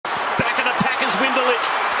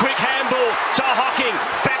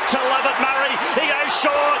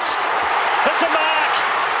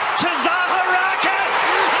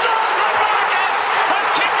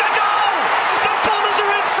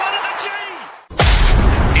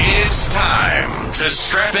time to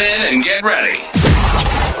strap in and get ready.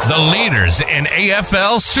 The leaders in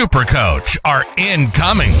AFL Supercoach are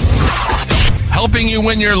incoming, helping you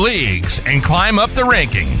win your leagues and climb up the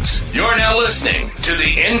rankings. You're now listening to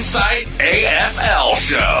the Insight AFL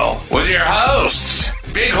Show with your hosts,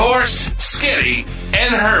 Big Horse, Skiddy,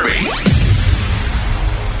 and Herbie.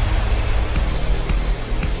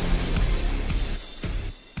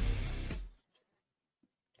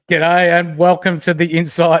 G'day and welcome to the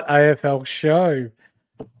Insight AFL Show.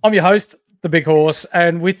 I'm your host, the Big Horse,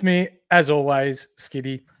 and with me, as always,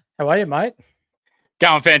 Skiddy. How are you, mate?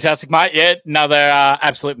 Going fantastic, mate. Yeah, another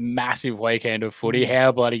absolute massive weekend of footy.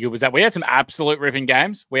 How bloody good was that? We had some absolute ripping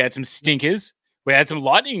games. We had some stinkers. We had some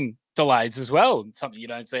lightning delays as well, something you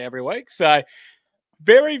don't see every week. So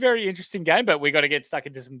very, very interesting game, but we got to get stuck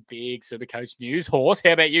into some big Supercoach news. Horse,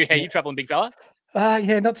 how about you? How you travelling, big fella?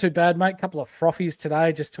 Yeah, not too bad, mate. Couple of frothies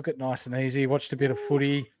today. Just took it nice and easy. Watched a bit of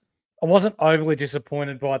footy. I wasn't overly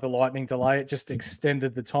disappointed by the lightning delay. It just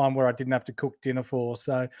extended the time where I didn't have to cook dinner for.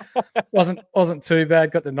 So wasn't too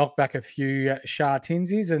bad. Got to knock back a few Shah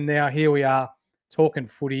Tinsies, and now here we are talking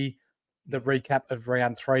footy, the recap of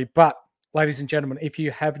round 3. But, ladies and gentlemen, if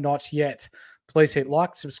you have not yet, please hit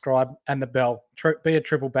like, subscribe, and the bell. Be a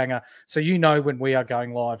triple banger so you know when we are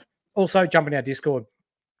going live. Also, jump in our Discord.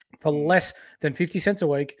 For less than 50 cents a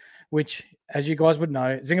week, which, as you guys would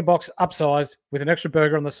know, Zinger Box upsized with an extra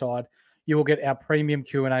burger on the side, you will get our premium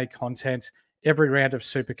Q&A content every round of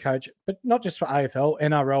Supercoach, but not just for AFL,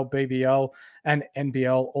 NRL, BBL, and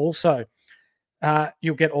NBL also.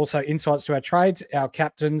 You'll get also insights to our trades, our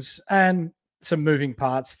captains, and some moving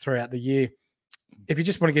parts throughout the year. If you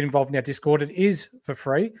just want to get involved in our Discord, it is for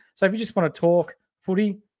free. So if you just want to talk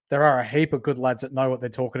footy, there are a heap of good lads that know what they're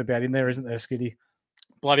talking about in there, isn't there, Skiddy?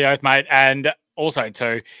 Bloody oath, mate. And also,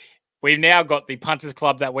 too, we've now got the Punters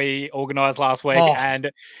Club that we organised last week. Oh.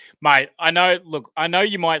 And, mate, I know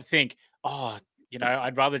you might think, I'd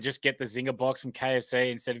rather just get the Zinger Box from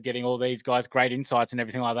KFC instead of getting all these guys' great insights and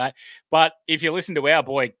everything like that. But if you listen to our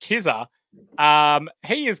boy, Kizza,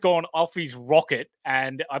 he has gone off his rocket,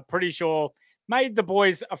 and I'm pretty sure made the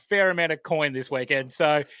boys a fair amount of coin this weekend.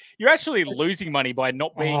 So you're actually losing money by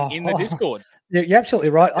not being in the Discord. You're absolutely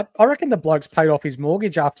right. I reckon the bloke's paid off his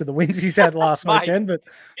mortgage after the wins he's had last weekend. But,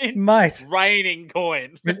 mate, raining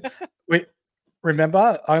coin.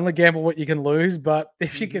 Remember, only gamble what you can lose. But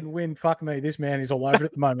if you can win, fuck me, this man is all over it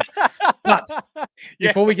at the moment. But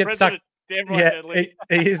before we get stuck, he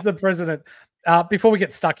is the president. Before we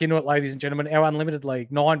get stuck into it, ladies and gentlemen, our Unlimited League,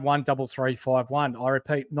 913351. I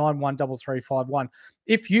repeat, 913351.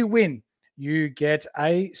 If you win, you get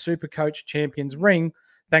a Supercoach Champions ring,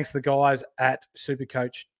 thanks to the guys at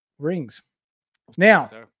Supercoach Rings. Now,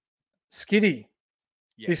 Skiddy,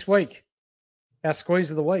 this week, our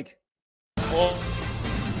squeeze of the week.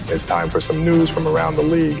 It's time for some news from around the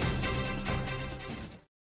league.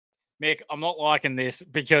 Mick, I'm not liking this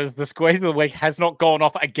because the squeeze of the week has not gone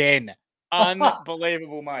off again.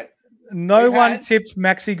 Unbelievable, mate. No one tipped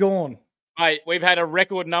Maxi Gawn. Mate, we've had a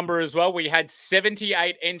record number as well. We had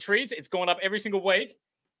 78 entries. It's gone up every single week.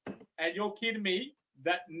 And you're kidding me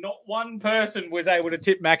that not one person was able to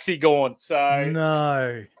tip Maxi Gawn. So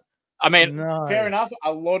no. I mean, fair enough.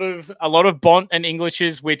 A lot of Bont and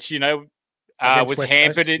Englishes, which, was West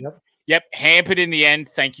hampered. Coast, hampered in the end.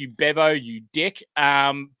 Thank you, Bevo, you dick.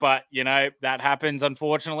 But, that happens,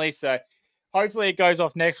 unfortunately. So hopefully it goes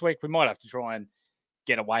off next week. We might have to try and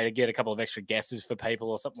get a way to get a couple of extra guesses for people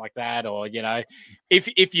or something like that. Or,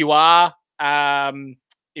 if you are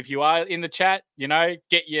in the chat,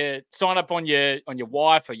 sign up on your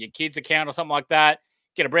wife or your kid's account or something like that.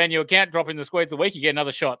 Get a brand new account, drop in the squeeze of the week, you get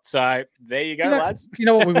another shot. So there you go, lads. You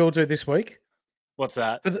know what we will do this week? What's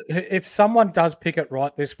that? If someone does pick it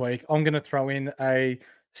right this week, I'm going to throw in a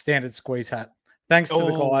standard squeeze hat. Thanks to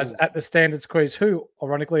the guys at the Standard Squeeze, who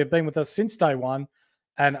ironically have been with us since day one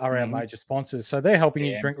and are our major sponsors. So they're helping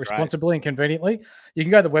you drink responsibly and conveniently. You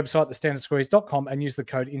can go to the website, thestandardsqueeze.com, and use the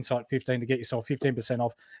code INSIGHT15 to get yourself 15%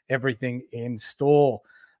 off everything in store.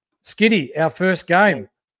 Skiddy, our first game.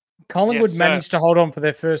 Collingwood managed to hold on for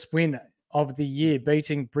their first win of the year,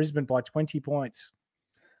 beating Brisbane by 20 points.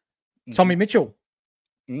 Tommy Mitchell,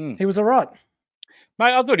 he was all right.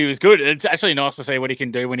 Mate, I thought he was good. It's actually nice to see what he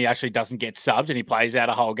can do when he actually doesn't get subbed and he plays out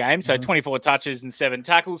a whole game. So 24 touches and 7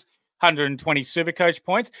 tackles, 120 Supercoach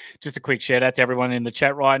points. Just a quick shout out to everyone in the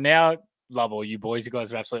chat right now. Love all you boys. You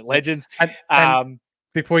guys are absolute legends. And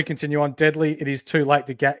before we continue on, Deadly, it is too late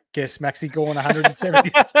to guess Maxi Gawn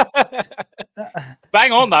 170.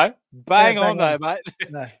 Bang on, though. Bang on, mate.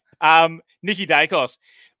 No. Nicky Dacos,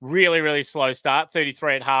 really, really slow start,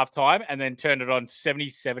 33 at halftime, and then turned it on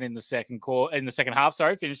 77 in the second half.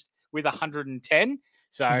 Finished with 110.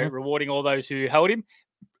 So rewarding all those who held him.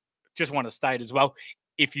 Just want to state as well,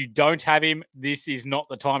 if you don't have him, this is not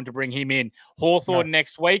the time to bring him in. Hawthorn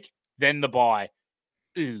next week, then the bye.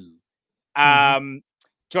 Ooh.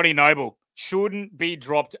 Johnny Noble shouldn't be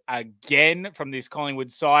dropped again from this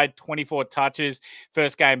Collingwood side. 24 touches,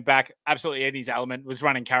 first game back, absolutely in his element, was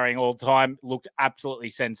running, carrying all the time, looked absolutely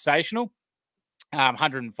sensational.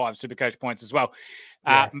 105 Supercoach points as well.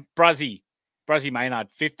 Bruzzy Maynard,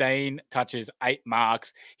 15 touches, 8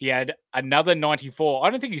 marks. He had another 94. I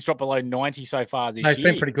don't think he's dropped below 90 so far this year. He's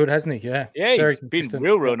been pretty good, hasn't he? Yeah. Yeah, Very he's consistent.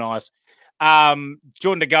 been real nice. Jordan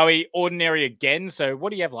DeGoey, ordinary again. So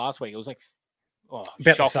what do you have last week? It was like about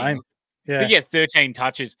shocking. the same. Yeah. I think he has 13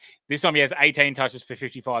 touches. This time he has 18 touches for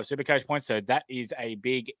 55 Supercoach points. So that is a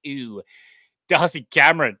big ooh. Darcy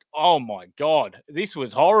Cameron. Oh, my God. This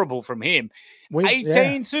was horrible from him.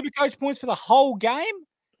 18 Supercoach points for the whole game?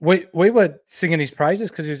 We were singing his praises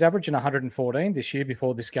because he was averaging 114 this year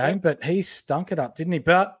before this game, but he stunk it up, didn't he?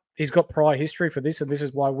 But he's got prior history for this, and this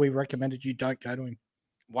is why we recommended you don't go to him.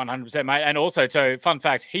 100%, mate. And also, so fun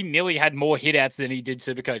fact, he nearly had more hitouts than he did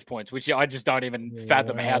Supercoach points, which I just don't even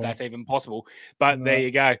fathom how that's even possible. But there you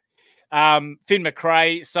go. Finn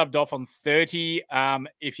McRae subbed off on 30.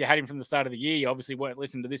 If you had him from the start of the year, you obviously weren't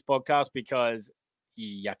listening to this podcast because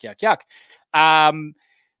yuck.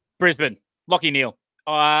 Brisbane, Lachie Neale.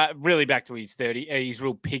 Really back to his 30. He's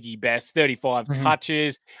real piggy best. 35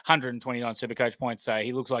 touches, 129 Supercoach points. So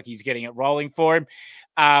he looks like he's getting it rolling for him.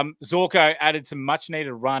 Zorko added some much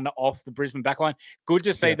needed run off the Brisbane backline. Good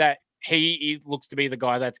to see that he looks to be the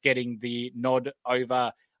guy that's getting the nod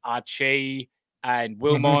over Archie and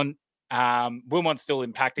Wilmot. Wilmot's still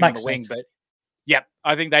impacting on the wing, but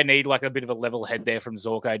I think they need like a bit of a level head there from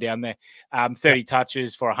Zorko down there. 30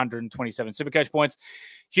 touches for 127 Supercoach points.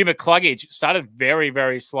 Hugh McCluggage started very,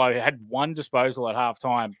 very slow. Had one disposal at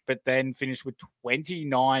halftime, but then finished with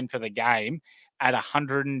 29 for the game at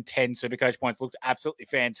 110 Supercoach points. Looked absolutely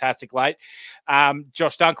fantastic late.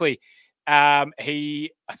 Josh Dunkley,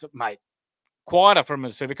 mate, quieter from a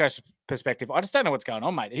Supercoach perspective. I just don't know what's going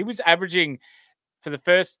on, mate. He was averaging for the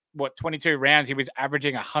first, 22 rounds, he was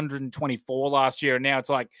averaging 124 last year. And now it's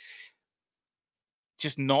like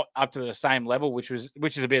just not up to the same level, which is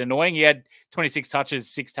a bit annoying. He had 26 touches,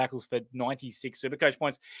 6 tackles for 96 Supercoach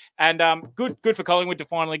points. And good for Collingwood to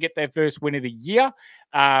finally get their first win of the year.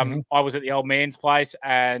 I was at the old man's place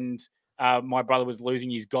and my brother was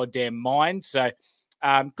losing his goddamn mind. So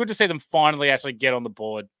good to see them finally actually get on the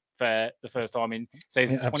board for the first time in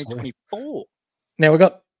season 2024. Now we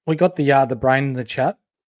got the brain in the chat.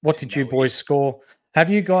 What did you boys score? Have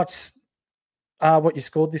you got what you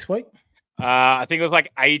scored this week? I think it was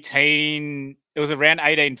like 18. It was around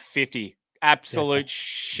 1850. Absolute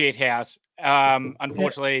shithouse.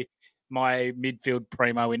 Unfortunately, my midfield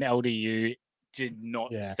primo in LDU did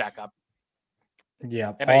not stack up.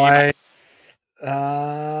 Yeah, I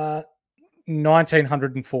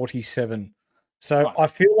 1947. So I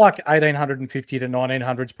feel like 1850 to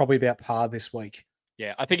 1900 is probably about par this week.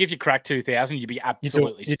 Yeah, I think if you crack 2,000, you'd be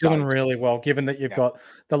absolutely You're doing really well, given that you've got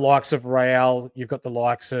the likes of Real, you've got the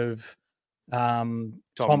likes of Tom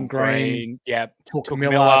Green, Took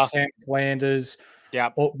Miller, Sam Flanders,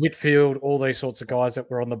 Whitfield, all these sorts of guys that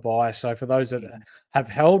were on the buy. So for those that have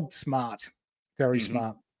held, smart, very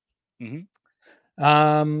smart. So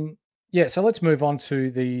let's move on to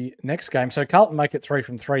the next game. So Carlton make it 3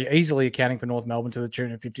 from 3, easily accounting for North Melbourne to the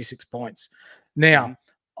tune of 56 points. Now,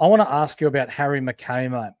 I want to ask you about Harry McKay,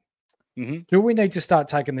 mate. Do we need to start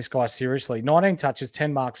taking this guy seriously? 19 touches,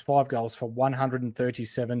 10 marks, 5 goals for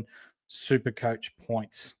 137 Supercoach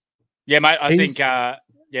points. Yeah, mate. I think.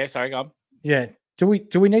 Sorry, go on. Yeah. Do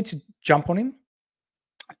we need to jump on him?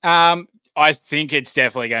 I think it's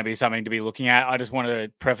definitely going to be something to be looking at. I just want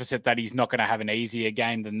to preface it that he's not going to have an easier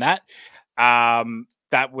game than that.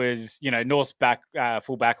 That was, North's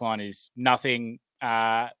full back line is nothing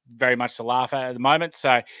very much to laugh at the moment.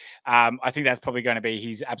 So I think that's probably going to be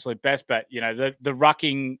his absolute best. But, the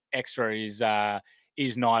rucking extra is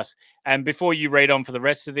nice. And before you read on for the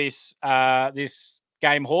rest of this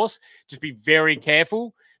game, Horse, just be very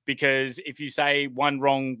careful, because if you say one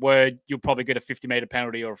wrong word, you'll probably get a 50-meter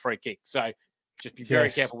penalty or a free kick. So just be very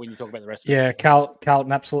careful when you talk about the rest of it. Yeah,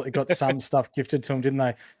 Carlton absolutely got some stuff gifted to him, didn't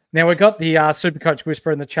they? Now, we've got the Supercoach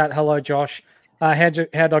Whisperer in the chat. Hello, Josh. How'd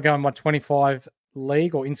I go in my 25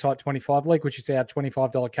 league or Insight 25 league, which is our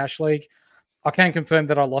 $25 cash league? I can confirm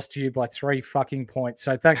that I lost to you by 3 fucking points.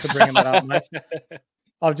 So thanks for bringing that up, mate.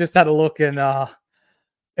 I've just had a look and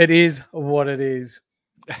it is what it is.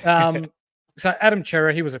 So Adam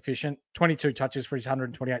Chera, he was efficient. 22 touches for his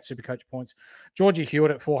 128 Supercoach points. Georgie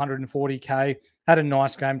Hewitt at 440k had a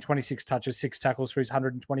nice game. 26 touches, 6 tackles for his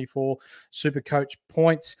 124 Supercoach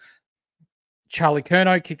points. Charlie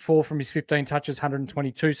Curnow kicked 4 from his 15 touches,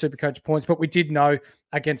 122 Supercoach points. But we did know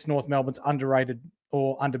against North Melbourne's underrated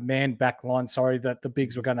or undermanned backline, that the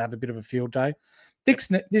Bigs were going to have a bit of a field day.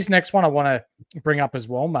 This next one I want to bring up as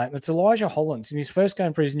well, mate. It's Elijah Hollins in his first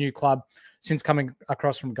game for his new club since coming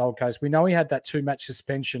across from Gold Coast. We know he had that 2-match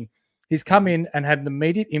suspension. He's come in and had an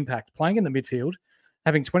immediate impact, playing in the midfield,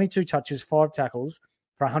 having 22 touches, 5 tackles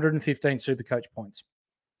for 115 Supercoach points.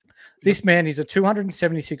 This man is a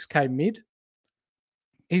 276k mid.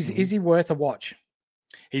 Is he worth a watch?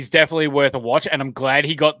 He's definitely worth a watch, and I'm glad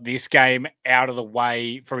he got this game out of the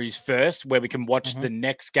way for his first, where we can watch the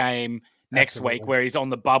next game next week, where he's on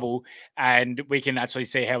the bubble, and we can actually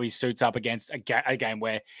see how he suits up against a game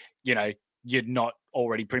where, you're not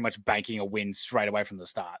already pretty much banking a win straight away from the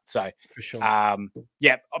start. So, for sure.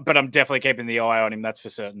 But I'm definitely keeping the eye on him. That's for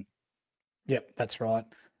certain. Yep, that's right.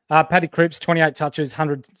 Paddy Cripps, 28 touches,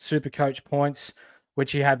 100 Supercoach points,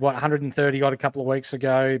 which he had, 130 odd a couple of weeks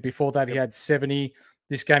ago. Before that, he had 70.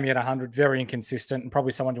 This game, he had 100, very inconsistent, and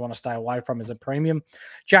probably someone you want to stay away from as a premium.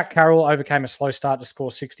 Jack Carroll overcame a slow start to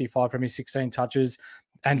score 65 from his 16 touches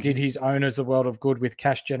and did his owners a world of good with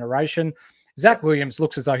cash generation. Zach Williams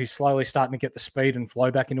looks as though he's slowly starting to get the speed and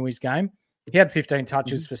flow back into his game. He had 15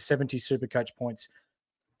 touches for 70 Supercoach points.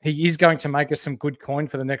 He is going to make us some good coin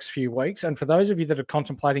for the next few weeks. And for those of you that are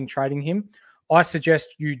contemplating trading him, I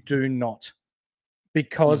suggest you do not,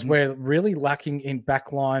 because we're really lacking in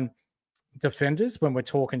backline defenders when we're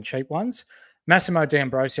talking cheap ones. Massimo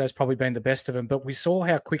D'Ambrosio has probably been the best of them, but we saw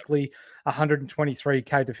how quickly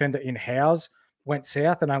 123k defender in Howes went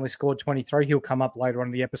south and only scored 23. He'll come up later on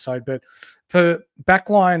in the episode. But for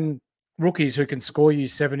backline rookies who can score you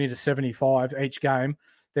 70 to 75 each game,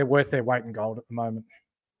 they're worth their weight in gold at the moment.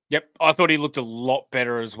 Yep. I thought he looked a lot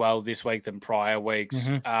better as well this week than prior weeks.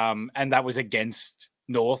 And that was against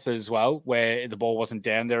North as well, where the ball wasn't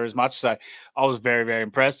down there as much. So I was very, very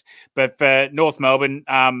impressed. But for North Melbourne,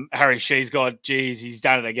 Harry Sheesgod, he's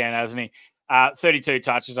done it again, hasn't he? 32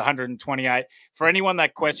 touches, 128. For anyone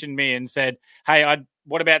that questioned me and said, hey,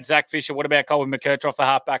 what about Zach Fisher? What about Colin McKercher off the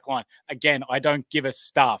half-back line? Again, I don't give a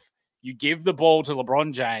stuff. You give the ball to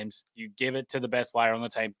LeBron James, you give it to the best player on the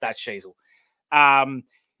team. That's Sheasel.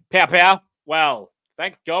 Pow. Well,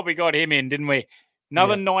 thank God we got him in, didn't we?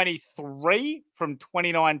 Another 93 from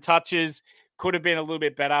 29 touches. Could have been a little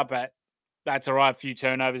bit better, but that's all right. A few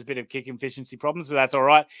turnovers, a bit of kick efficiency problems, but that's all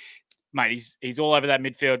right. Mate, he's all over that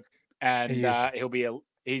midfield, and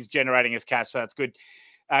he's generating his cash, so that's good.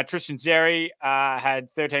 Tristan Xerri had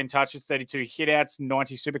 13 touches, 32 hitouts,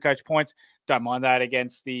 90 Supercoach points. Don't mind that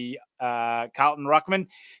against the Carlton Ruckman.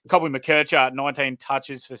 Colby McKercher, 19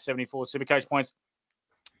 touches for 74 Supercoach points.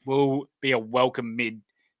 Will be a welcome mid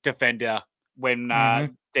defender when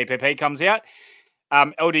DPP comes out.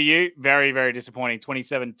 LDU, very, very disappointing.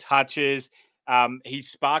 27 touches. He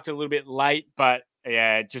sparked a little bit late, but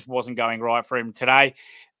it just wasn't going right for him today.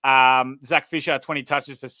 Zach Fisher, 20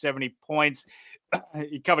 touches for 70 points.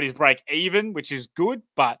 He covered his break even, which is good,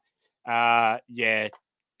 but I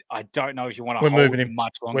don't know if you want to hold him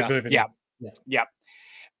much longer. We're moving him.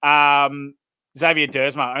 Xavier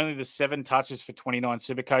Dersma, only the 7 touches for 29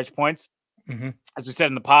 Supercoach points. As we said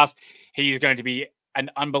in the past, he is going to be an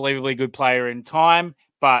unbelievably good player in time,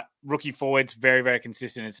 but rookie forwards, very, very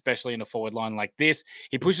consistent, especially in a forward line like this.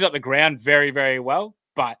 He pushes up the ground very, very well,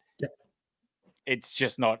 but it's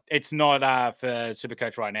just not. It's not for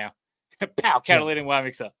Supercoach right now. Pow, Catalina Wine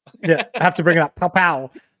Mixer. I have to bring it up.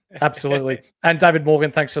 Pow. Absolutely. And David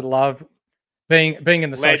Morgan, thanks for the love. Being in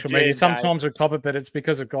the social media, sometimes we cop it, but it's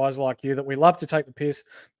because of guys like you that we love to take the piss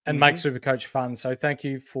and make Supercoach fun. So thank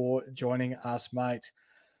you for joining us, mate.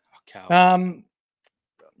 So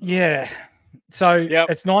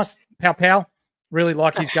it's nice. Pow. Really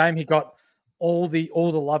like his game. He got all the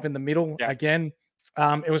love in the middle again.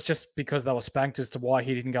 It was just because they were spanked as to why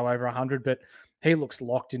he didn't go over 100, but he looks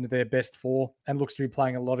locked into their best 4 and looks to be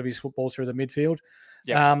playing a lot of his football through the midfield.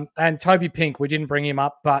 And Toby Pink, we didn't bring him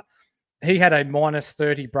up, but he had a minus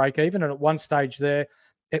 30 break even. And at one stage there,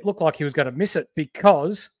 it looked like he was going to miss it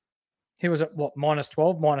because he was at minus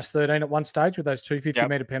 12, minus 13 at one stage with those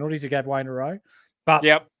 250-meter penalties he gave away in a row. But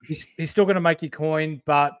he's still going to make you coin.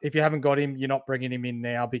 But if you haven't got him, you're not bringing him in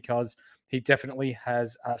now because he definitely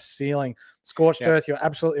has a ceiling. Scorched earth, you're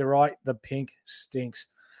absolutely right. The Pink stinks.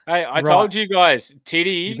 Hey, I told you guys,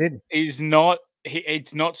 Tiddy is not.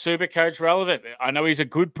 It's not Supercoach relevant. I know he's a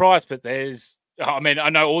good price, but I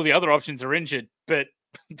know all the other options are injured, but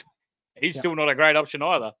he's still not a great option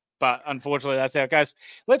either. but unfortunately, that's how it goes.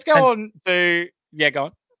 Let's go on to go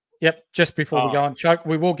on. Yep. Just before we go on, Choke,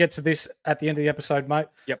 we will get to this at the end of the episode, mate.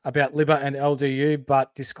 Yep. About Libba and LDU,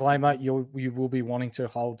 but disclaimer: you will be wanting to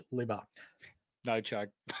hold Libba. No Choke.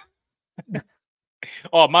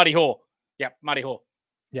 Muddy Haw. Yep, Muddy Haw.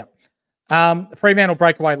 Yep. Fremantle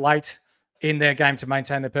break away late in their game to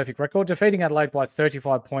maintain their perfect record, defeating Adelaide by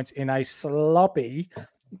 35 points in a sloppy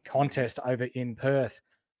contest over in Perth.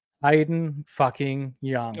 Hayden fucking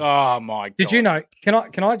Young. Oh my God. Did you know?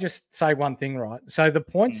 Can I just say one thing, right? So the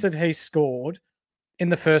points that he scored in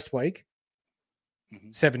the first week,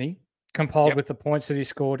 70, compiled with the points that he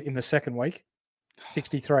scored in the second week,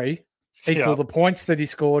 63, equal the points that he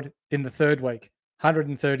scored in the third week,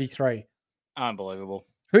 133. Unbelievable.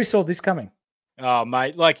 Who saw this coming? Oh,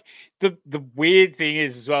 mate. Like, the weird thing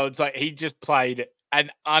is as well, it's like he just played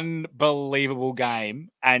an unbelievable game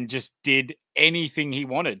and just did anything he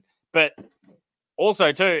wanted. But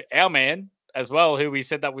also, too, our man as well, who we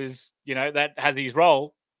said that was, that has his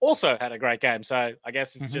role, also had a great game. So I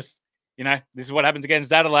guess it's just, this is what happens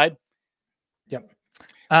against Adelaide. Yep.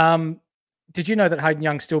 Did you know that Hayden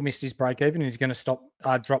Young still missed his break even and he's going to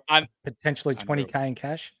drop potentially 20K in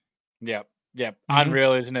cash? Yep.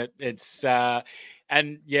 Unreal, isn't it? It's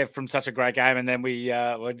from such a great game, and then we're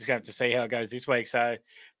just going to have to see how it goes this week. So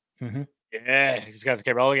just going to have to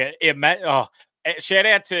keep rolling it. Yeah, Matt. Shout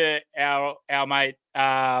out to our mate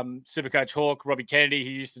Supercoach Hawk, Robbie Kennedy, who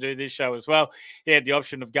used to do this show as well. He had the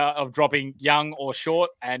option of dropping Young or short,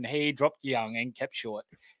 and he dropped Young and kept short.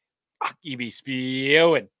 Fuck, you be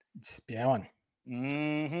spewing.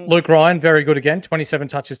 Luke Ryan, very good again. 27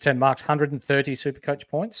 touches, 10 marks, 130 Supercoach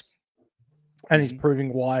points. And he's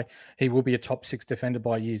proving why he will be a top 6 defender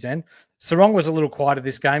by year's end. Sarong was a little quieter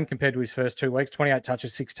this game compared to his first 2 weeks. 28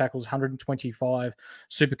 touches, 6 tackles, 125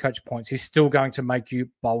 Supercoach points. He's still going to make you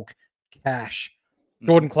bulk cash.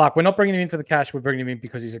 Jordan Clark, we're not bringing him in for the cash. We're bringing him in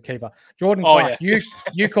because he's a keeper. Jordan Clark,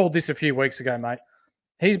 you called this a few weeks ago, mate.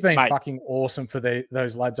 He's been fucking awesome for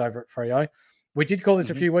those lads over at Freo. We did call this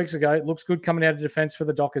a few weeks ago. It looks good coming out of defense for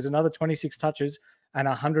the Dockers. Another 26 touches and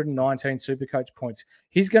 119 Supercoach points.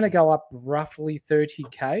 He's going to go up roughly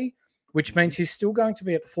 30K, which means he's still going to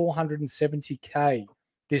be at 470K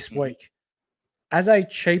this week. As a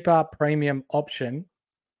cheaper premium option,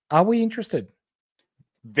 are we interested?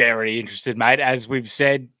 Very interested, mate. As we've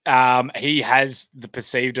said, he has the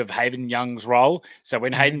perceived of Hayden Young's role. So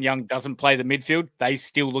when Hayden Young doesn't play the midfield, they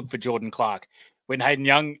still look for Jordan Clark. When Hayden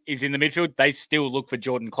Young is in the midfield, they still look for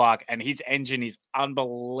Jordan Clark, and his engine is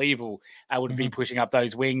unbelievable. I would be pushing up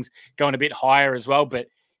those wings, going a bit higher as well. But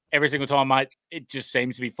every single time, mate, it just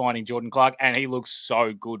seems to be finding Jordan Clark, and he looks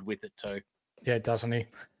so good with it too. Yeah, doesn't he?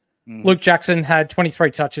 Luke Jackson had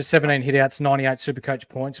 23 touches, 17 hitouts, 98 Supercoach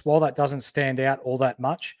points. While that doesn't stand out all that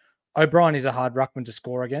much, O'Brien is a hard ruckman to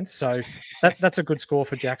score against, so that's a good score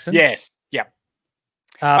for Jackson. Yes, yeah.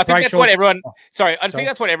 I think that's what everyone. I think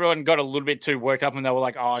that's what everyone got a little bit too worked up, and they were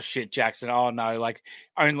like, "Oh shit, Jackson! Oh no, like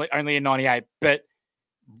only a 98." But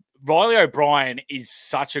Riley O'Brien is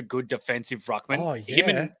such a good defensive ruckman. Oh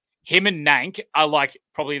yeah. Him and Nank are like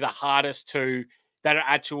probably the hardest that are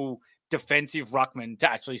actual defensive ruckman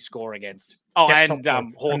to actually score against. Oh, and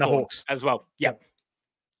the Hawks as well. Yep.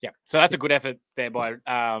 So that's a good effort there by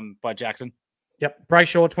Jackson. Yep.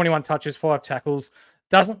 Brayshaw, 21 touches, 5 tackles.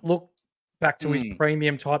 Doesn't look back to his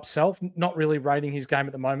premium type self. Not really rating his game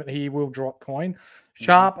at the moment. He will drop coin.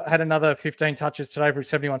 Sharp had another 15 touches today for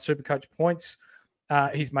 71 Supercoach points.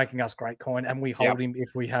 He's making us great coin, and we hold him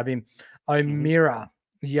if we have him. O'Meara,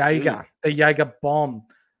 Jaeger, the Jaeger bomb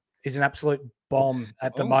is an absolute bomb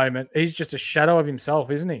at the moment. He's just a shadow of himself,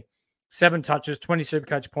 isn't he? 7 touches, 20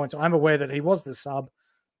 Supercoach points. I'm aware that he was the sub,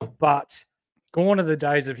 but gone are the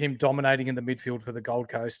days of him dominating in the midfield for the Gold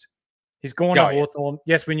Coast. He's gone to Hawthorn.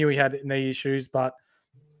 Yes, we knew he had knee issues, but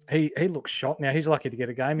he looks shot now. He's lucky to get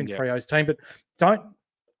a game in Freo's team, but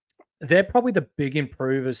they're probably the big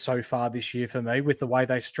improvers so far this year for me with the way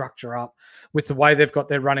they structure up, with the way they've got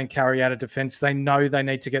their run and carry out of defense. They know they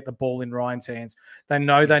need to get the ball in Ryan's hands. They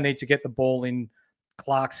know they need to get the ball in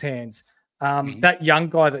Clark's hands. That young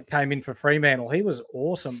guy that came in for Fremantle, he was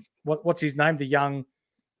awesome. What's his name? The young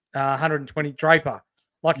 120 Draper.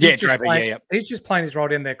 Like he's just playing his role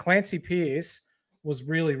down there. Clancy Pearce was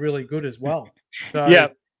really, really good as well. So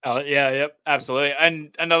absolutely.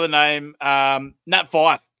 And another name, Nat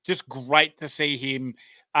Fyfe. Just great to see him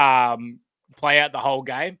play out the whole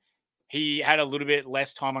game. He had a little bit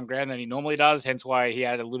less time on ground than he normally does, hence why he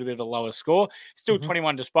had a little bit of a lower score. Still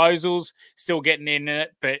 21 disposals, still getting in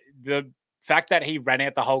it, but the fact that he ran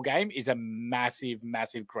out the whole game is a massive,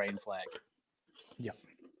 massive green flag. Yeah.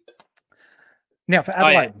 Now for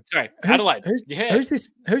Adelaide. Adelaide.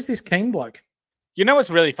 Who's this Keen bloke? You know what's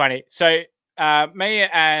really funny? So me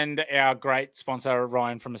and our great sponsor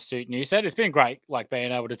Ryan from Astute News said it's been great, like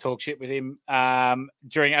being able to talk shit with him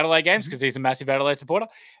during Adelaide games because he's a massive Adelaide supporter,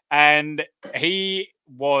 and he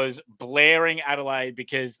was blaring Adelaide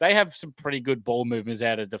because they have some pretty good ball movements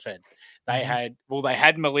out of defence. They had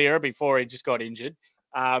Malira before he just got injured,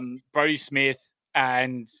 Brody Smith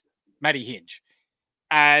and Matty Hinge,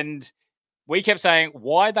 and we kept saying,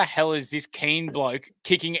 why the hell is this Keen bloke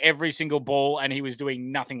kicking every single ball and he was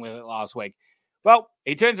doing nothing with it last week? Well,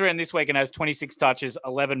 he turns around this week and has 26 touches,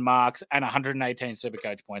 11 marks, and 118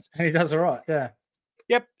 Supercoach points. And he does all right, yeah.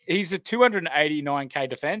 Yep, he's a 289K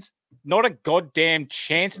defense. Not a goddamn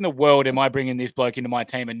chance in the world am I bringing this bloke into my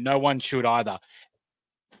team, and no one should either.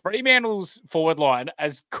 Fremantle's forward line,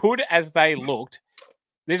 as good as they looked,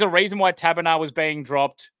 there's a reason why Tabernar was being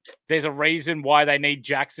dropped. There's a reason why they need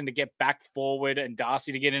Jackson to get back forward and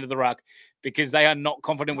Darcy to get into the ruck, because they are not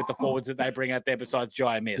confident with the forwards that they bring out there besides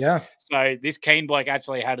Jai Miss. Yeah. So this Keen bloke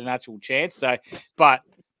actually had an actual chance. So, but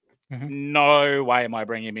no way am I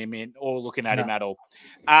bringing him in or looking at him at all.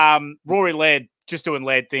 Rory Laird, just doing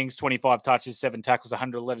Laird things, 25 touches, 7 tackles,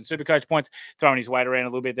 111 Supercoach points, throwing his weight around a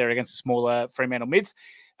little bit there against the smaller Fremantle mids.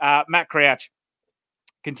 Matt Crouch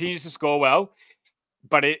continues to score well.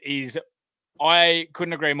 But I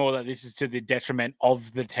couldn't agree more that this is to the detriment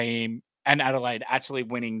of the team and Adelaide actually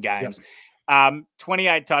winning games. Yep.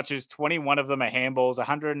 28 touches, 21 of them are handballs,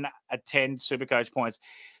 110 Supercoach points.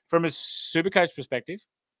 From a Supercoach perspective,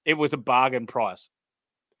 it was a bargain price.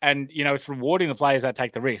 And, you know, it's rewarding the players that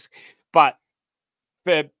take the risk. But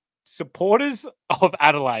for supporters of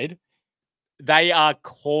Adelaide, they are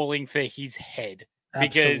calling for his head.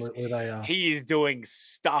 Because he is doing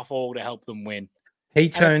stuff all to help them win. He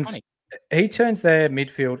turns their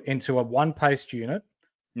midfield into a one-paced unit.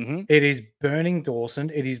 It is burning Dawson.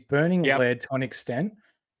 It is burning Laird to an extent.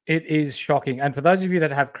 It is shocking. And for those of you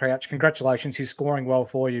that have Crouch, congratulations. He's scoring well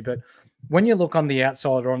for you. But when you look on the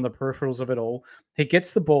outside or on the peripherals of it all, he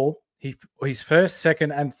gets the ball. His first,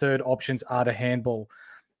 second, and third options are to handball.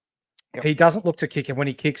 Yep. He doesn't look to kick it. When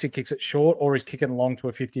he kicks it short or he's kicking long to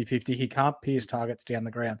a 50-50. He can't pierce targets down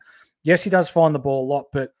the ground. Yes, he does find the ball a lot,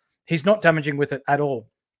 but he's not damaging with it at all.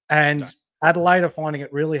 And Adelaide are finding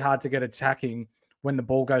it really hard to get attacking when the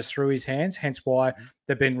ball goes through his hands, hence why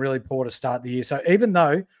they've been really poor to start the year. So even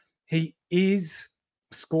though he is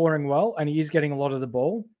scoring well and he is getting a lot of the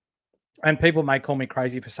ball, and people may call me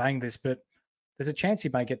crazy for saying this, but there's a chance he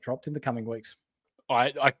may get dropped in the coming weeks.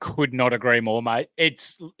 I could not agree more, mate.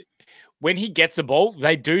 It's when he gets the ball,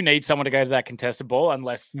 they do need someone to go to that contested ball,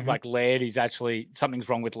 unless like Laird is actually something's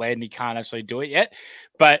wrong with Laird and he can't actually do it yet.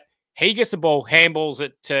 But he gets the ball, handballs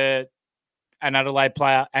it to an Adelaide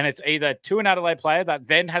player, and it's either to an Adelaide player that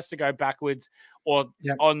then has to go backwards or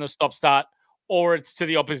on the stop-start, or it's to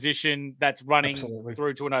the opposition that's running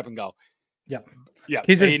through to an open goal. Yeah.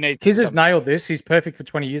 Kiz's nailed this. He's perfect for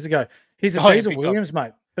 20 years ago. He's a Diesel Williams,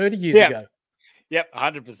 mate, 30 years ago. Yep,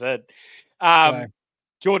 100%.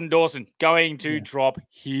 Jordan Dawson going to drop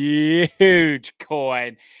huge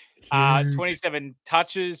coin. 27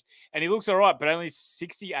 touches, and he looks all right, but only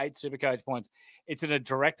 68 Supercoach points. It's a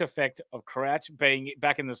direct effect of Crouch being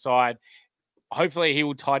back in the side. Hopefully, he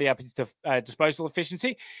will tidy up his disposal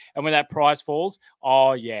efficiency. And when that price falls,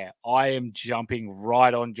 I am jumping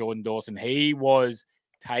right on Jordan Dawson. He was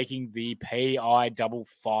taking the PI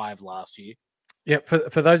 55 last year. Yeah,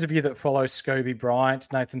 for those of you that follow Scobie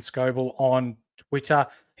Bryant, Nathan Scoble on Twitter,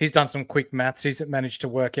 he's done some quick maths. He's managed to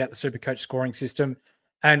work out the Supercoach scoring system.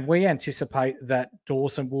 And we anticipate that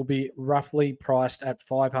Dawson will be roughly priced at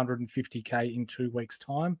 $550K in 2 weeks'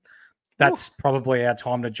 time. That's probably our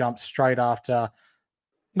time to jump gather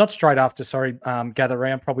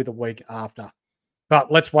round, probably the week after.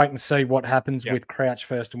 But let's wait and see what happens with Crouch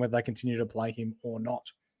first and whether they continue to play him or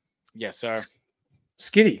not. Yes, sir.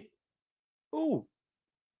 Skiddy. Ooh.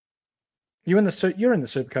 You're in the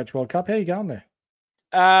Supercoach World Cup. How are you going there?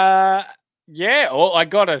 Yeah, well, I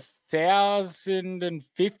got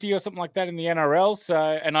 1,050 or something like that in the NRL. So,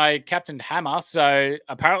 and I captained Hammer. So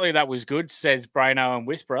apparently that was good, says Braino and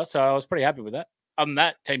Whisperer. So I was pretty happy with that. Other than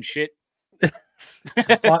that, team shit.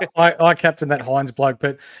 I captained that Hines bloke.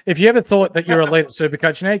 But if you ever thought that you're elite at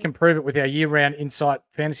Supercoach, now you can prove it with our year-round Insight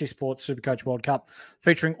Fantasy Sports Supercoach World Cup,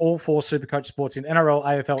 featuring all 4 Supercoach sports in NRL,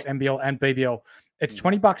 AFL, NBL, and BBL. It's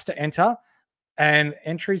 $20 to enter. And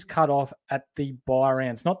entries cut off at the buy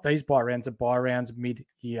rounds, not these buy rounds, the buy rounds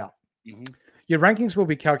mid-year. Your rankings will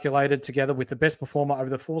be calculated together with the best performer over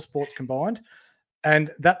the 4 sports combined.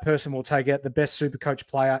 and that person will take out the best Supercoach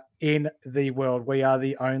player in the world. We are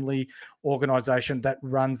the only organisation that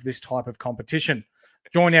runs this type of competition.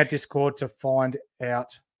 Join our Discord to find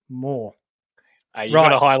out more. You got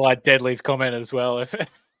to highlight Deadly's comment as well.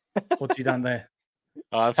 What's he done there?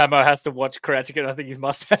 If Hamo has to watch Crouch again, I think his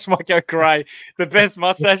mustache might go grey. The best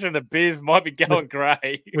mustache in the biz might be going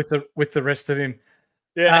grey with the rest of him.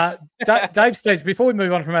 Yeah. Dave states, before we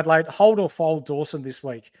move on from Adelaide, hold or fold Dawson this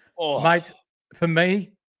week. Mate, for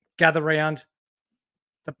me, gather round.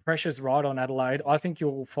 The pressure's right on Adelaide. I think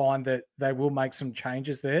you'll find that they will make some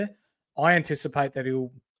changes there. I anticipate that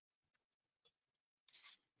he'll...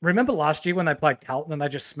 Remember last year when they played Carlton and they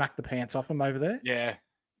just smacked the pants off him over there? Yeah.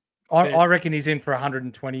 I reckon he's in for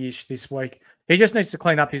 120-ish this week. He just needs to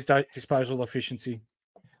clean up his disposal efficiency.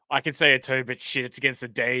 I can see it too, but shit, it's against the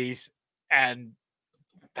D's, and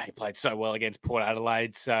they played so well against Port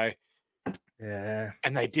Adelaide. So, yeah.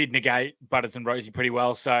 And they did negate Butters and Rosie pretty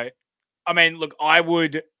well. So, I mean, look, I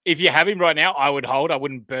would, if you have him right now, I would hold. I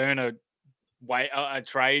wouldn't burn a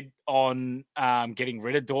trade on getting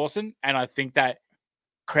rid of Dawson. And I think that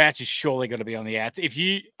Crouch is surely going to be on the outs.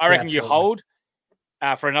 I reckon you hold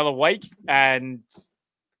for another week, and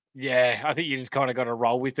I think you just kind of got to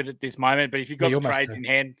roll with it at this moment. But if you've got the trades in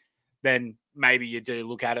hand, then maybe you do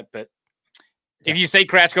look at it. But if you see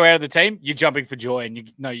Crouch go out of the team, you're jumping for joy, and you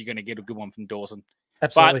know you're going to get a good one from Dawson.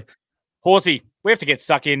 Absolutely. But, Horsey, we have to get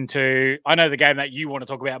stuck into, I know the game that you want to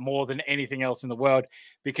talk about more than anything else in the world,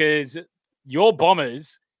 because your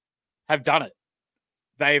Bombers have done it.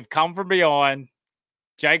 They've come from behind.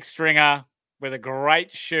 Jake Stringer with a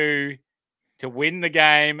great shoe to win the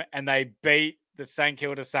game, and they beat the St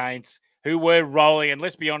Kilda Saints, who were rolling. And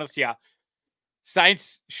let's be honest here,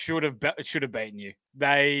 Saints should have beaten you.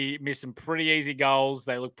 They missed some pretty easy goals.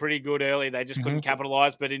 They looked pretty good early. They just couldn't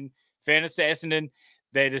capitalise. But in fairness to Essendon,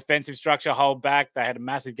 their defensive structure hold back. They had a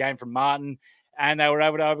massive game from Martin, and they were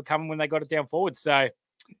able to overcome when they got it down forward. So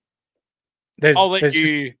I'll let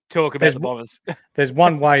you talk about the Bombers. There's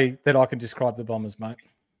one way that I can describe the Bombers, mate.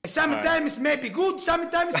 Sometimes it may be good,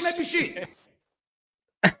 sometimes it may be shit.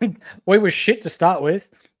 We were shit to start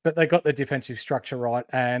with, but they got the defensive structure right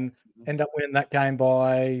and end up winning that game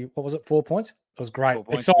by, 4 points? It was great.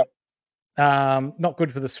 Exciting. Not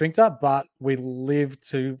good for the sphincter, but we live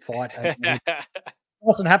to fight.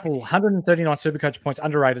 Austin Happel, 139 Supercoach points,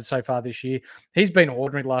 underrated so far this year. He's been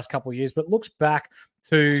ordinary the last couple of years, but looks back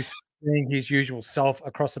to being his usual self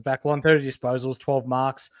across the back line, 30 disposals, 12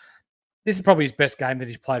 marks. This is probably his best game that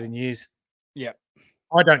he's played in years. Yeah.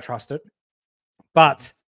 I don't trust it.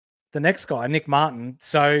 But the next guy, Nick Martin,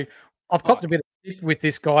 so I've copped a bit of stick with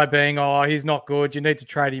this guy being, he's not good, you need to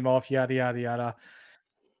trade him off, yada, yada, yada.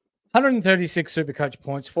 136 Supercoach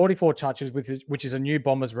points, 44 touches, which is a new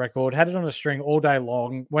Bombers record. Had it on a string all day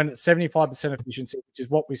long. Went at 75% efficiency, which is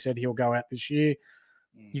what we said he'll go out this year.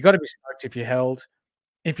 You got to be stoked if you held.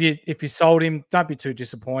 If you sold him, don't be too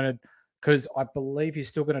disappointed, because I believe he's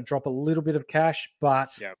still going to drop a little bit of cash. But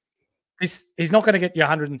he's not going to get your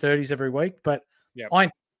 130s every week. But I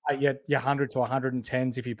get your 100 to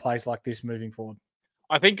 110s if he plays like this moving forward.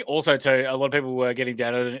 I think also, too, a lot of people were getting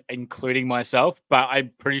down on it, including myself, but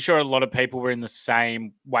I'm pretty sure a lot of people were in the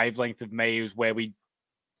same wavelength of me, where we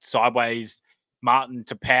sideways Martin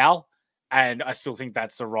to Powell, and I still think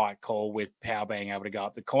that's the right call with Powell being able to go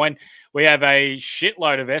up the coin. We have a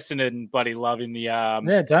shitload of Essendon bloody love in the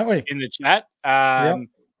don't we? In the chat.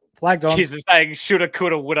 Flagged on. Kiz is saying shoulda,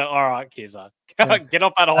 coulda, woulda. All right, Kizza. Get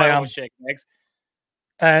off that high horse check next.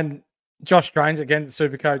 And Josh Drains, again, the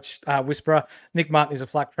Supercoach whisperer. Nick Martin is a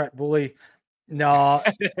flat track bully. No,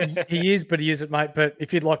 he is, but he isn't, mate. But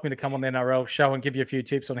if you'd like me to come on the NRL show and give you a few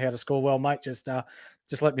tips on how to score well, mate, just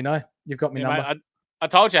let me know. You've got me number. Mate, I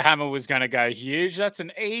told you Hammer was going to go huge. That's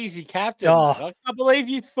an easy captain. I can't believe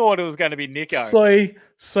you thought it was going to be Nico.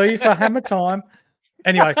 See for Hammer time.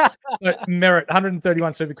 Anyway, so Merritt,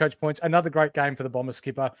 131 Supercoach points. Another great game for the Bomber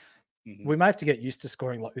skipper. We may have to get used to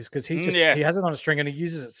scoring like this, because he has it on a string and he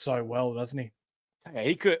uses it so well, doesn't he? Yeah,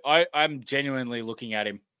 he could. I'm genuinely looking at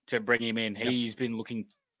him to bring him in. He's been looking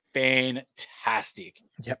fantastic.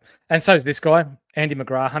 Yep. And so is this guy, Andy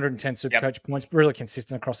McGrath, 110 Supercoach points, really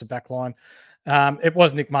consistent across the back line. It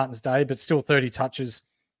was Nick Martin's day, but still 30 touches.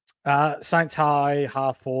 Saints high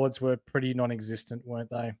half forwards were pretty non-existent, weren't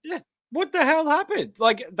they? Yeah. What the hell happened?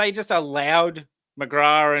 Like, they just allowed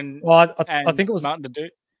McGrath and I think it was Martin to do.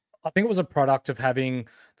 I think it was a product of having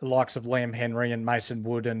the likes of Liam Henry and Mason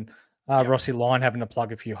Wood and Rossi Lyon having to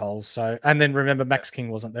plug a few holes. So, and then remember, Max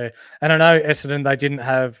King wasn't there. And I know Essendon, they didn't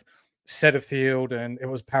have Setterfield, and it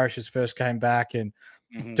was Parrish's first game back, and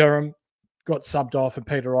Durham got subbed off and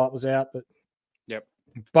Peter Wright was out. But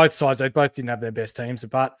both sides, they both didn't have their best teams.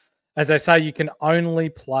 But as I say, you can only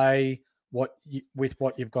play with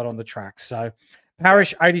what you've got on the track. So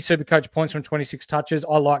Parrish, 80 Supercoach points from 26 touches.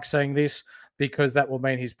 I like seeing this because that will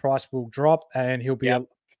mean his price will drop and he'll be a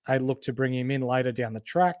look to bring him in later down the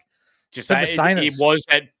track. Just say it was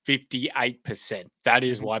at 58%. That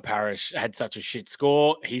is why Parrish had such a shit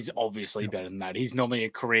score. He's obviously better than that. He's normally a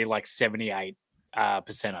career like 78%, I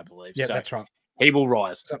believe. Yeah, so that's right. He will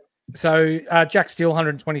rise. So Jack Steele,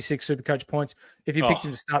 126 Supercoach points. If you picked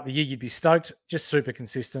him to start the year, you'd be stoked. Just super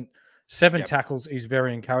consistent. 7 tackles is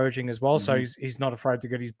very encouraging as well. So he's not afraid to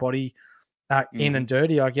get his body in and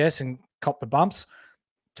dirty, I guess, and cop the bumps.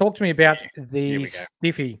 Talk to me about the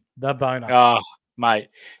stiffy, the boner. Oh, mate.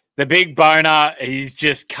 The big boner, he's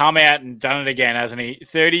just come out and done it again, hasn't he?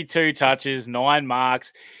 32 touches, 9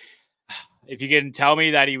 marks. If you can tell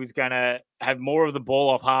me that he was going to have more of the ball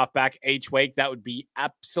off halfback each week, that would be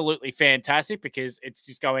absolutely fantastic because it's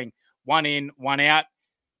just going one in, one out.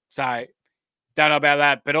 So don't know about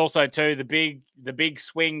that. But also, too, the big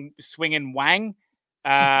swinging Wang,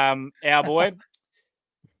 our boy.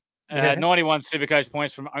 91 Supercoach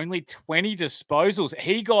points from only 20 disposals.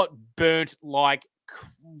 He got burnt like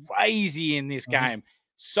crazy in this game.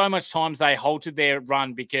 So much times they halted their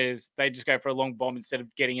run because they just go for a long bomb instead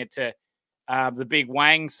of getting it to the big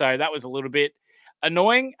Wang. So that was a little bit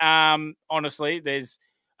annoying. Honestly, there's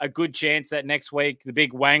a good chance that next week the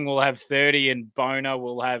big Wang will have 30 and Boner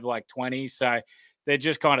will have like 20. So they're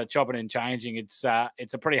just kind of chopping and changing. It's a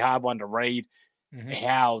pretty hard one to read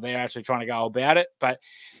how they're actually trying to go about it. But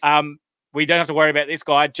we don't have to worry about this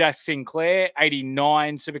guy, Jack Sinclair,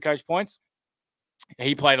 89 Supercoach points.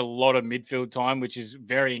 He played a lot of midfield time, which is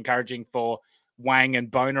very encouraging for Wang and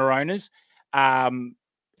Boner owners.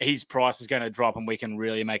 His price is going to drop and we can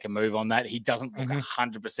really make a move on that. He doesn't look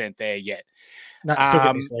 100% there yet. No, still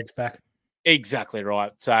getting his legs back. Exactly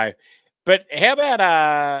right. So, but how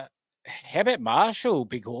about Marshall,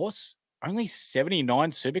 Big Horse? Only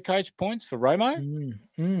 79 Supercoach points for Romo.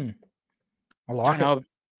 I like it.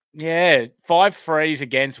 Yeah, 5 frees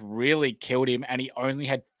against really killed him, and he only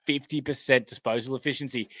had 50% disposal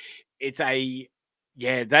efficiency. That's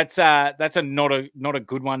not a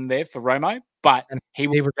good one there for Romo, but he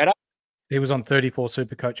was better. He was on 34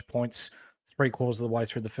 Supercoach points 3/4 of the way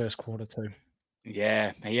through the first quarter too.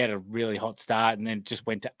 Yeah, he had a really hot start and then just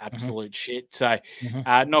went to absolute shit. So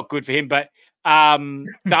not good for him. But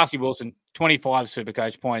Darcy Wilson, 25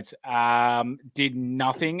 Supercoach points, did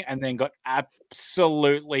nothing and then got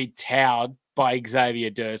absolutely towed by Xavier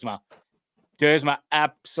Dersma. Dersma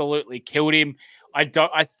absolutely killed him.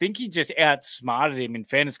 I think he just outsmarted him in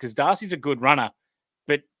fairness because Darcy's a good runner,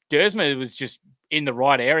 but Dersma was just in the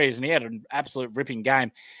right areas and he had an absolute ripping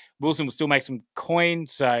game. Wilson will still make some coin,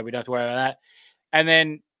 so we don't have to worry about that. And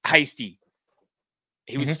then Hasty.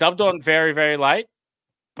 He was subbed on very, very late,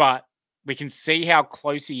 but we can see how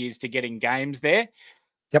close he is to getting games there.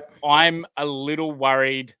 Yep. I'm a little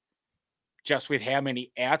worried just with how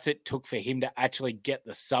many outs it took for him to actually get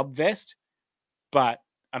the sub vest. But,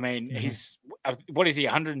 I mean, he's, what is he,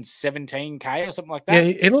 117K or something like that?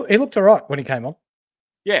 Yeah, he looked all right when he came on.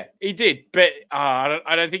 Yeah, he did. But I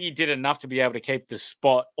don't think he did enough to be able to keep the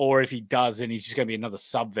spot. Or if he does, then he's just going to be another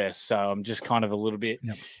sub vest. So I'm just kind of a little bit,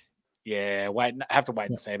 have to wait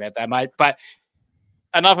and see about that, mate. But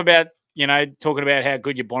enough about, talking about how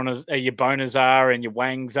good your boners are and your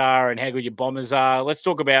Wangs are and how good your bombers are. Let's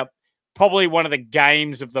talk about probably one of the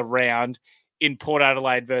games of the round in Port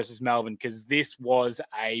Adelaide versus Melbourne, because this was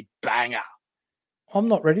a banger. I'm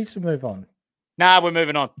not ready to move on. Nah, we're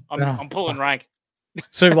moving on. I'm pulling rank.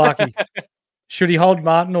 Souvlaki. Should he hold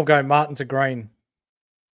Martin or go Martin to Green?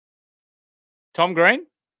 Tom Green?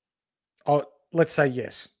 Oh, let's say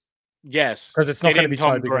yes. Yes. Because it's not going to be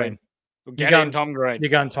Toby Green. Get in Tom Green.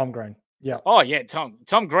 You're going Tom Green. Yeah. Oh, yeah.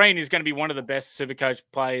 Tom Green is going to be one of the best Supercoach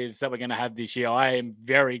players that we're going to have this year. I am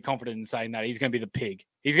very confident in saying that. He's going to be the pig.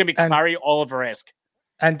 He's going to be Clary Oliver-esque.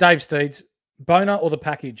 And Dave Steeds, Boner or the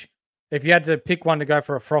package? If you had to pick one to go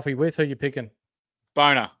for a frothy with, who are you picking?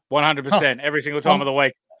 Boner, 100%, every single time of the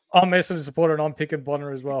week. I'm Essendon supporter and I'm picking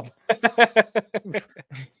Bonner as well.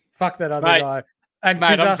 Fuck that other guy. And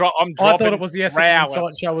mate, I'm dropping. I thought it was the Essendon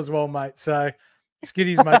Insight show as well, mate. So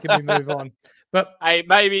Skiddy's making me move on. But hey,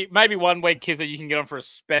 maybe one week, Kizza, you can get on for a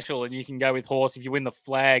special and you can go with Horse if you win the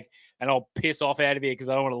flag, and I'll piss off out of here because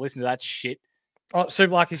I don't want to listen to that shit. Oh,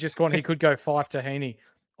 Souvlaki's just gone. He could go 5 to Heaney.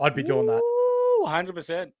 I'd be doing that.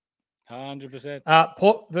 100%. 100%.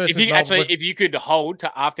 Port versus if you could hold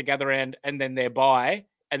to after gather round and then thereby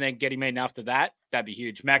and then get him in after that, that'd be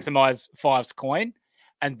huge. Maximize Five's coin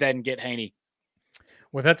and then get Heaney.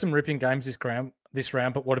 We've had some ripping games this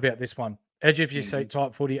round, but what about this one? edge of your seat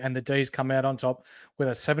type footy, and the D's come out on top with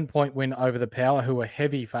a 7-point win over the Power, who were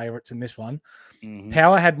heavy favourites in this one.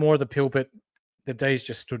 Power had more of the pill, but the D's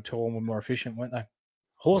just stood tall and were more efficient, weren't they?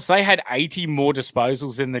 Horse, they had 80 more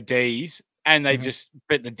disposals than the D's, and they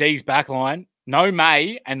but the D's backline, no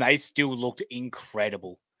May, and they still looked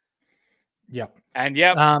incredible. Yep. And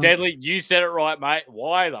Deadly, you said it right, mate.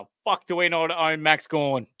 Why the fuck do we not own Max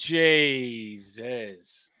Gawn?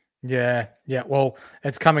 Jesus. Yeah. Well,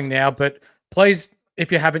 it's coming now, but please,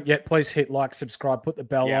 if you haven't yet, please hit like, subscribe, put the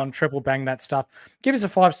bell on, triple bang that stuff. Give us a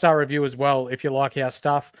 5-star review as well if you like our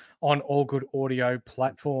stuff on all good audio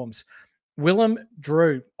platforms. Willem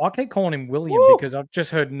Drew. I keep calling him William because I've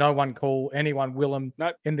just heard no one call anyone Willem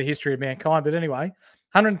in the history of mankind. But anyway,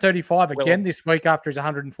 135 again this week after his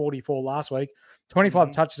 144 last week.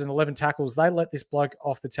 25 touches and 11 tackles. They let this bloke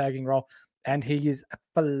off the tagging roll, and he is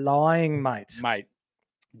flying, mate. Mate,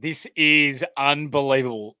 this is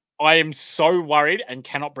unbelievable. I am so worried and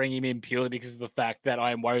cannot bring him in purely because of the fact that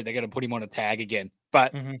I am worried they're going to put him on a tag again.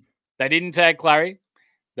 But they didn't tag Clary.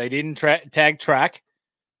 They didn't tag Track.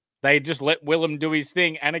 They just let Willem do his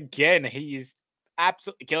thing. And again, he is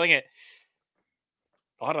absolutely killing it.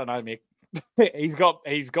 I don't know, Mick.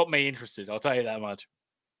 He's got me interested. I'll tell you that much.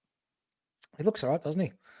 He looks all right, doesn't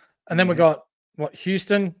he? And then we got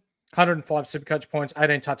Houston, 105 Supercoach points,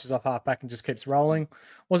 18 touches off halfback, and just keeps rolling.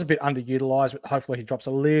 Was a bit underutilized, but hopefully he drops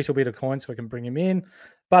a little bit of coin so we can bring him in.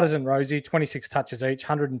 Butters and Rosie, 26 touches each,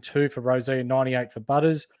 102 for Rosie and 98 for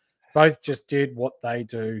Butters. Both just did what they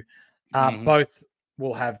do. Both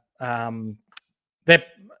will have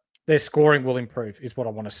their scoring will improve, is what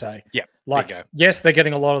I want to say. Yeah. Yes, they're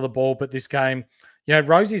getting a lot of the ball, but this game,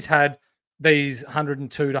 Rosie's had these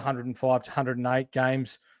 102 to 105 to 108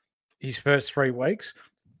 games his first 3 weeks.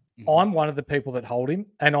 I'm one of the people that hold him,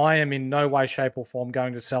 and I am in no way, shape, or form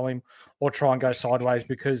going to sell him or try and go sideways,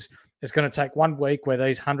 because it's going to take 1 week where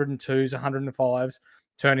these 102s, 105s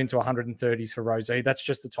turn into 130s for Rosie. That's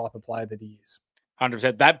just the type of player that he is.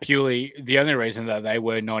 100%. That purely, the only reason that they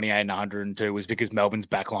were 98 and 102 was because Melbourne's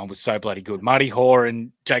backline was so bloody good. Marty Hoare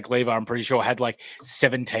and Jake Lever, I'm pretty sure, had like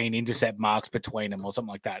 17 intercept marks between them or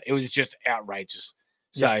something like that. It was just outrageous.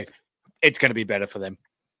 So it's going to be better for them.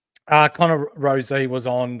 Connor Rosie was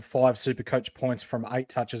on 5 Supercoach points from 8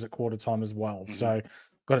 touches at quarter time as well. So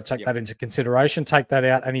got to take that into consideration. Take that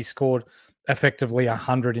out, and he scored effectively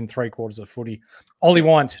 100 in 3 quarters of footy. Ollie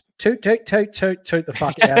Wines, toot the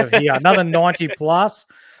fuck out of here. Another 90 plus.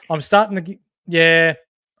 I'm starting to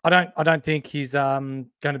I don't think he's going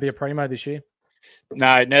to be a primo this year.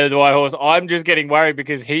 No, neither do I, Horse. I'm just getting worried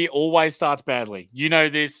because he always starts badly. You know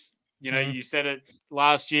this. You know, you said it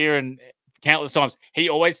last year and countless times. He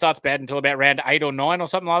always starts bad until about round 8 or 9 or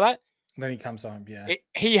something like that. Then he comes home,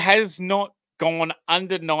 He has not gone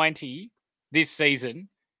under 90 this season.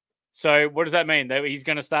 So what does that mean? That he's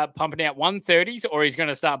going to start pumping out 130s, or he's going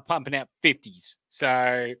to start pumping out 50s?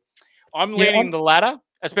 So I'm leaning the latter,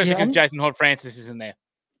 especially because Jason Hodge-Francis isn't there.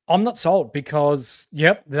 I'm not sold because,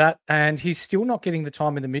 and he's still not getting the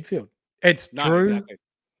time in the midfield. It's Drew,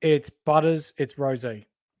 it's Butters, it's Rosie.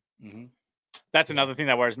 That's another thing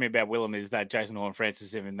that worries me about Willem is that Jason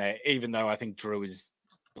Horne-Francis isn't there, even though I think Drew is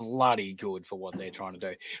bloody good for what they're trying to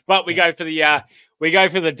do. But we go for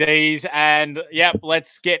the D's, and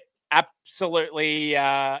let's get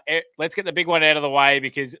let's get the big one out of the way,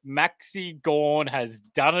 because Maxi Gawn has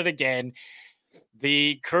done it again.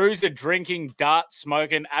 The cruiser drinking, dart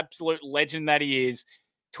smoking, absolute legend that he is.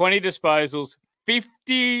 20 disposals,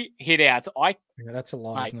 50 hitouts. That's a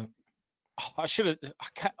lot, isn't it?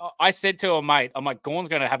 I said to a mate, I'm like, Gawn's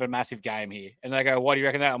going to have a massive game here. And they go, why do you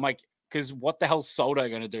reckon that? I'm like, because what the hell's Soldo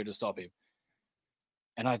going to do to stop him?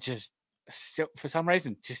 And I just, for some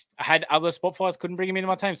reason, I had other spot fires, couldn't bring him into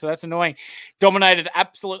my team. So that's annoying. Dominated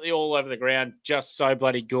absolutely all over the ground. Just so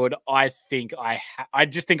bloody good. I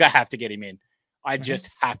just think I have to get him in. I just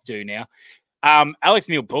have to now. Alex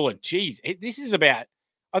Neil-Bullen, geez, this is about,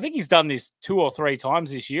 I think he's done this 2 or 3 times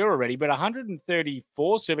this year already, but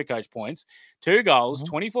 134 Supercoach points, 2 goals,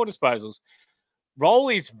 24 disposals. Role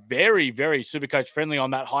is very, very Supercoach friendly on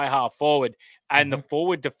that high half forward and the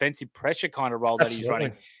forward defensive pressure kind of role that he's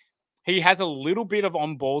running. He has a little bit of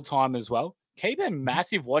on-ball time as well. Keep a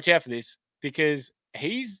massive watch out for this, because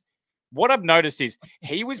what I've noticed is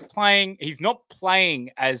he's not playing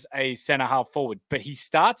as a centre half forward, but he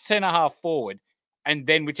starts centre half forward, and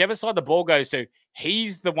then whichever side the ball goes to,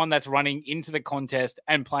 he's the one that's running into the contest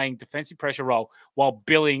and playing defensive pressure role, while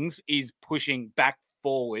Billings is pushing back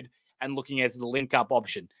forward and looking as the link-up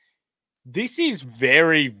option. This is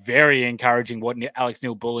very, very encouraging what Alex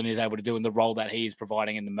Neil-Bullen is able to do in the role that he is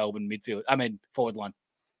providing in the Melbourne forward line.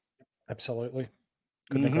 Absolutely.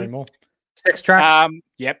 Couldn't agree more. Sex track.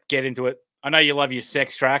 Yep, get into it. I know you love your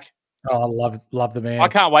sex track. Oh, I love the man. I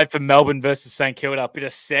can't wait for Melbourne versus St Kilda. Bit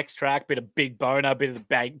of sex track, bit of big boner, bit of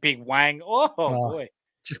the big wang. Oh boy.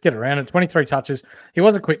 Just get around it. 23 touches. He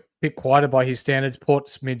was a bit quieter by his standards.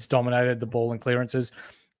 Port Mids dominated the ball and clearances.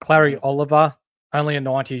 Clary Oliver, only a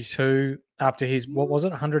 92 after his,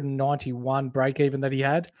 191 break even that he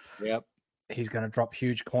had. Yep. He's going to drop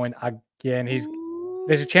huge coin again.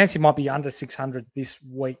 There's a chance he might be under 600 this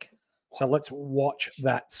week. So let's watch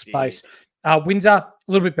that space. Windsor, a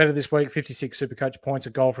little bit better this week, 56 Supercoach points, a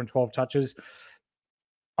goal from 12 touches.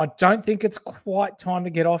 I don't think it's quite time to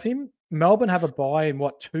get off him. Melbourne have a bye in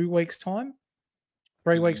 2 weeks' time?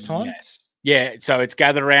 3 weeks' time? Yes. Yeah, so it's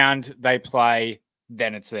gather round, they play,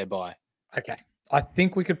 then it's their bye. Okay. I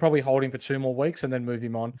think we could probably hold him for 2 more weeks and then move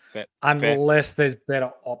him on, unless there's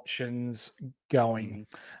better options going.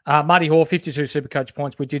 Marty Hoare, 52 Supercoach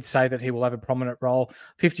points. We did say that he will have a prominent role.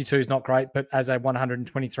 52 is not great, but as a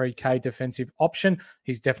 123K defensive option,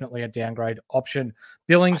 he's definitely a downgrade option.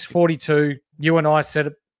 Billings, 42. You and I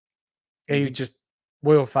said it.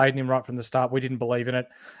 We were fading him right from the start. We didn't believe in it.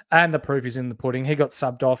 And the proof is in the pudding. He got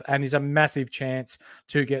subbed off and is a massive chance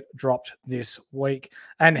to get dropped this week.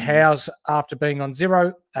 And Howes, after being on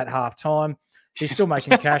 0 at halftime, he's still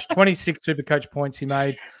making cash. 26 Supercoach points he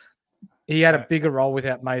made. He had a bigger role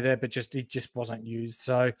without May there, but he just wasn't used.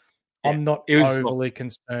 So I'm not overly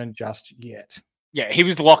concerned just yet. Yeah, he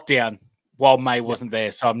was locked down while May wasn't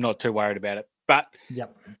there, so I'm not too worried about it. But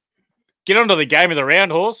get on to the game of the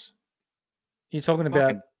round, Horse. You're talking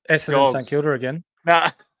about Essendon and St Kilda again? No.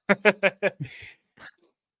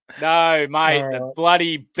 No, mate. The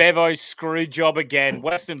bloody Bevo screw job again.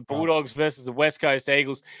 Western Bulldogs versus the West Coast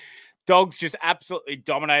Eagles. Dogs just absolutely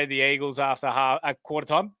dominated the Eagles after quarter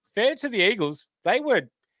time. Fair to the Eagles. They were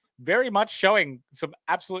very much showing some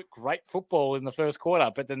absolute great football in the first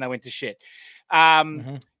quarter, but then they went to shit.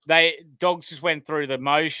 Dogs just went through the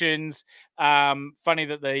motions. Funny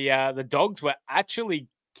that the Dogs were actually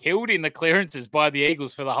killed in the clearances by the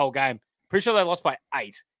Eagles for the whole game. Pretty sure they lost by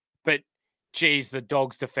 8. But, geez, the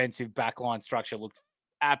Dogs' defensive backline structure looked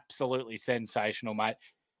absolutely sensational, mate.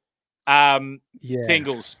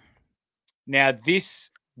 Tingles. Now, this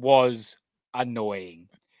was annoying.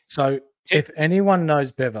 So, if anyone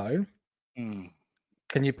knows Bevo,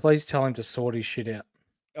 can you please tell him to sort his shit out?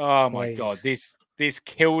 Oh, my God. This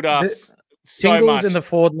killed us so Tingles much. in the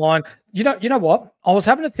forward line. You know what? I was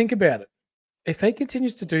having to think about it. If he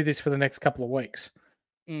continues to do this for the next couple of weeks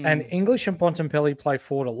and English and Bontempelli play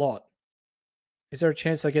forward a lot, is there a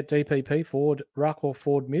chance they get DPP forward ruck or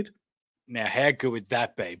forward mid? Now, how good would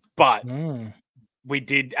that be? But we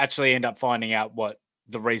did actually end up finding out what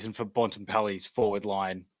the reason for Bontempelli's forward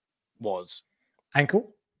line was.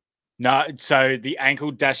 Ankle? No, so the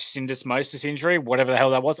ankle syndesmosis injury, whatever the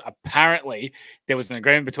hell that was, apparently there was an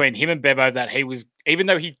agreement between him and Bevo that he was, even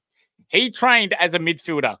though he trained as a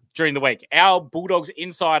midfielder during the week. Our Bulldogs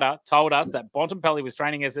insider told us that Bontempelli was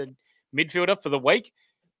training as a midfielder for the week,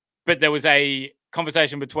 but there was a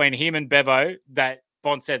conversation between him and Bevo that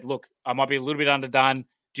Bont said, look, I might be a little bit underdone.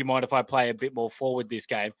 Do you mind if I play a bit more forward this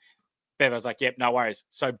game? Bevo's like, yep, no worries.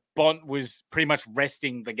 So Bont was pretty much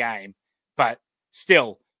resting the game, but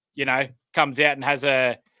still, comes out and has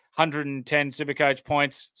 110 Supercoach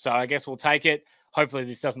points. So I guess we'll take it. Hopefully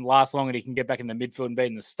this doesn't last long and he can get back in the midfield and be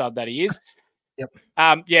in the stud that he is.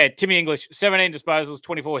 Timmy English, 17 disposals,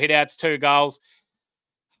 24 hitouts, 2 goals,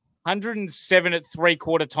 107 at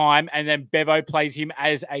 3/4 time, and then Bevo plays him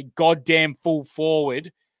as a goddamn full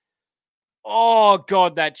forward. Oh,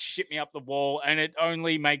 God, that shit me up the wall, and it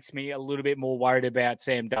only makes me a little bit more worried about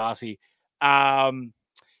Sam Darcy.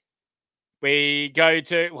 We go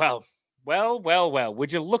to, well,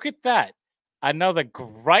 would you look at that? Another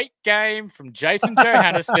great game from Jason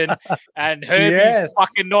Johannesson, and Herbie's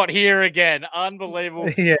fucking not here again.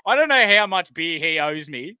 Unbelievable. Yeah. I don't know how much beer he owes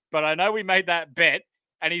me, but I know we made that bet,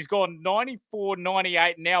 and he's gone 94,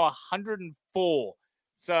 98, now 104.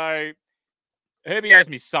 So Herbie owes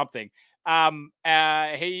me something.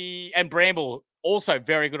 He and Bramble also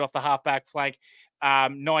very good off the halfback flank.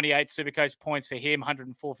 98 Supercoach points for him,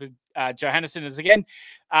 104 for Johannesson as again.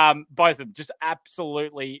 Both of them just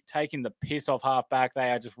absolutely taking the piss off halfback.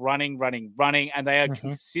 They are just running, and they are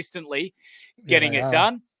consistently getting it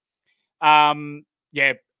done.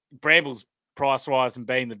 Bramble's price rise and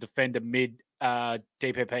being the defender mid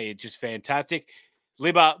DPP is just fantastic.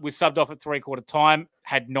 Libba was subbed off at 3/4 time,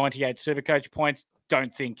 had 98 Supercoach points.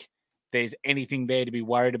 Don't think there's anything there to be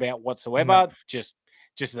worried about whatsoever. No. Just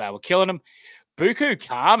they were killing him. Buku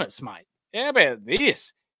Karmas, mate. How about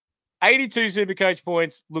this? 82 Supercoach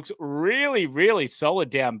points. Looks really, really solid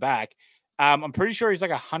down back. I'm pretty sure he's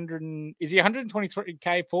like 100. Is he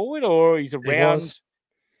 123k forward or he's around?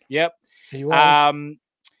 Yep. He was.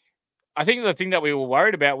 I think the thing that we were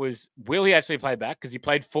worried about was, will he actually play back? Because he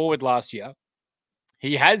played forward last year.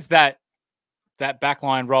 He has that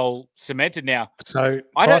backline role cemented now. So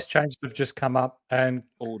price changes have just come up, and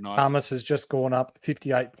nice. Thomas has just gone up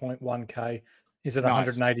 58.1k. He's at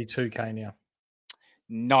 182k now.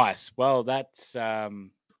 Nice. Well, that's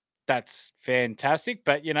fantastic,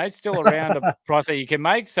 but it's still around a price that you can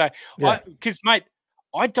make. So, because mate,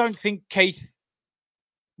 I don't think Keith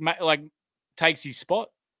takes his spot.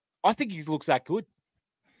 I think he looks that good.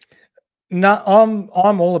 No,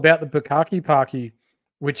 I'm all about the Bukaki Parky,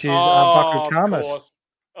 which is Baku Karmas.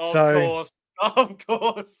 Of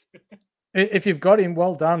course. If you've got him,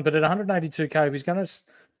 well done. But at 182k, if he's going to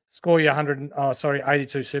score you 82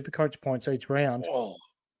 Supercoach points each round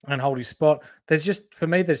and hold his spot, for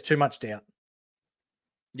me, there's too much doubt.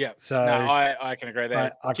 Yeah. So no, I can agree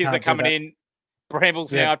there. Kids are coming in.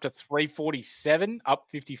 Brambles now up to 347, up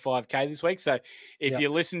 55k this week. So if you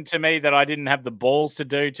listened to me that I didn't have the balls to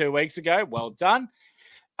do 2 weeks ago, well done.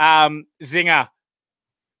 Zinger,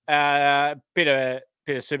 bit of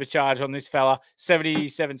supercharge on this fella.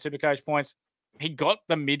 77 Supercoach points. He got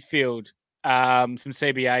the midfield, some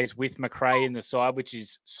CBAs with McRae in the side, which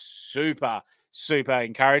is super, super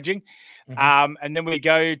encouraging. And then we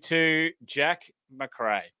go to Jack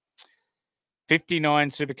McRae. 59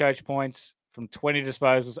 Supercoach points from 20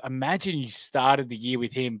 disposals. Imagine you started the year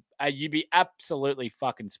with him. You'd be absolutely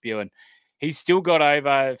fucking spewing. He's still got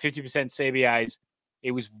over 50% CBAs.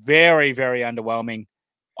 It was very, very underwhelming.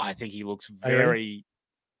 I think he looks very...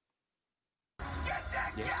 Get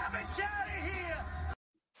that garbage out of here!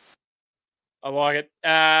 I like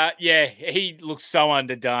it. He looks so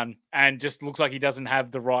underdone and just looks like he doesn't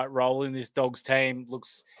have the right role in this Dogs team.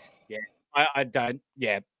 I don't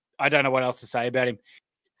know what else to say about him.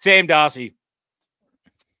 Sam Darcy.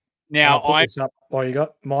 Now, you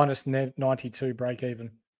got minus 92 break even.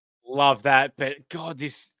 Love that, but God,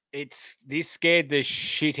 this scared the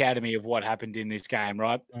shit out of me of what happened in this game,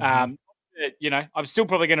 right? I'm still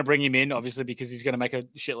probably going to bring him in, obviously, because he's going to make a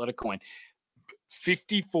shitload of coin.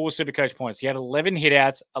 54 Supercoach points. He had 11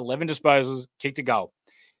 hitouts, 11 disposals, kicked a goal.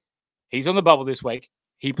 He's on the bubble this week.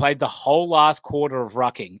 He played the whole last quarter of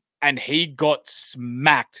rucking, and he got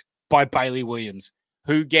smacked by Bailey Williams,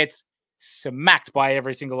 who gets smacked by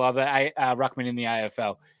every single other ruckman in the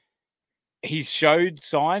AFL. He's showed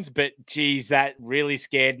signs, but geez, that really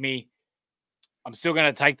scared me. I'm still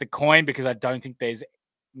going to take the coin because I don't think there's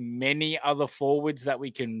many other forwards that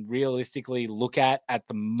we can realistically look at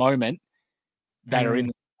the moment that are in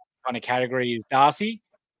the kind of category as Darcy.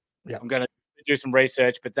 Yeah. I'm going to do some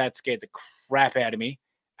research, but that scared the crap out of me.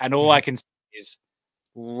 And all I can say is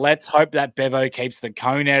let's hope that Bevo keeps the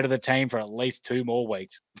cone out of the team for at least 2 more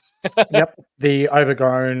weeks. Yep. The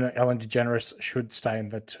overgrown Ellen DeGeneres should stay in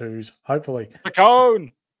the 2s, hopefully. The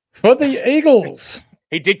cone! For the Eagles.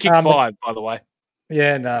 He did kick 5, by the way.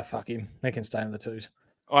 Yeah, no, fuck him. He can stay in the 2s.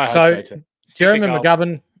 I hope so too. Jeremy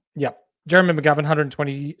McGovern, Jeremy McGovern,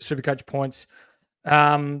 120 Supercoach points.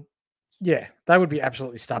 They would be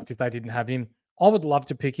absolutely stuffed if they didn't have him. I would love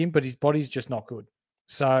to pick him, but his body's just not good.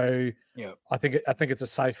 So I think it's a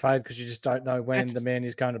safe fade because you just don't know when the man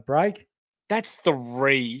is going to break. That's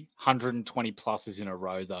 320 pluses in a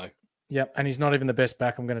row, though. Yep, and he's not even the best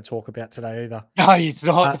back I'm going to talk about today either. No, he's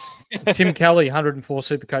not. Tim Kelly, 104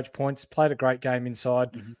 Supercoach points, played a great game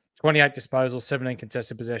inside. 28 disposals, 17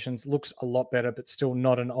 contested possessions. Looks a lot better, but still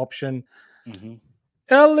not an option.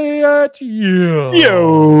 Elliot, 82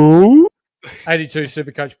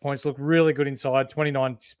 Supercoach points. Look really good inside.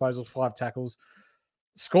 29 disposals, 5 tackles.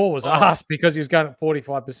 Score was asked because he was going at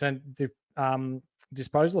 45%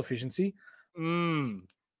 disposal efficiency. No,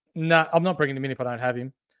 I'm not bringing him in if I don't have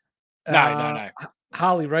him. No.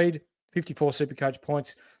 Harley Reid, 54 Supercoach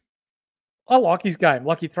points. I like his game.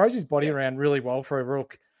 Like, he throws his body around really well for a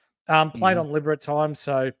rook. Played on Libra at times,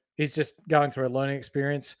 so he's just going through a learning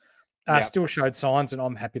experience. Still showed signs, and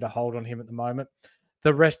I'm happy to hold on him at the moment.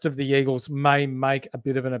 The rest of the Eagles may make a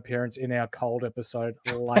bit of an appearance in our cold episode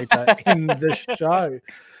later in the show.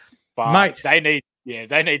 But mate, they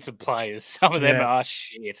need some players. Some of them are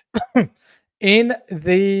shit. In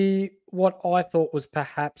what I thought was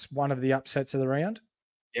perhaps one of the upsets of the round.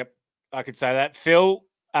 Yep, I could say that. Phil,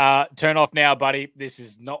 turn off now, buddy. This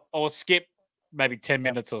is not, or skip maybe 10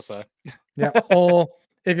 minutes or so. Or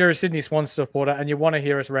if you're a Sydney Swans supporter and you want to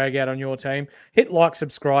hear us rag out on your team, hit like,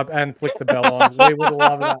 subscribe, and flick the bell on. We would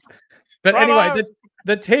love that. But anyway,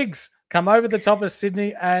 the Tigs come over the top of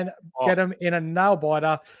Sydney and get them in a nail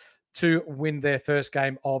biter to win their first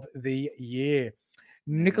game of the year.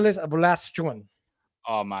 Nicholas Vlastuin.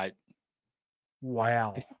 Oh, mate.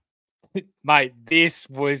 Wow. Mate, this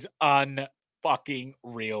was unfucking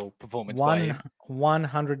real performance by him.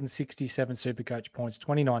 167 Supercoach points,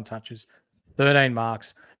 29 touches, 13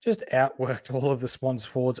 marks. Just outworked all of the Swans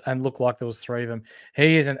forwards and looked like there was 3 of them.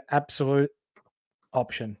 He is an absolute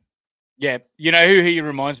option. Yeah. You know who he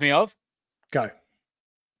reminds me of? Go.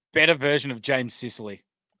 Better version of James Sicily.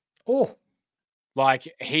 Oh.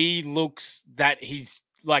 Like, he looks that he's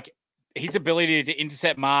like his ability to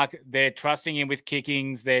intercept mark. They're trusting him with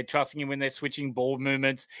kickings. They're trusting him when they're switching ball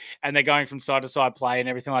movements and they're going from side to side play and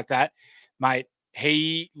everything like that. Mate,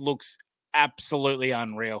 he looks absolutely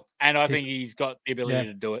unreal. And I think he's got the ability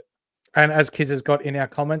to do it. And as Kiz has got in our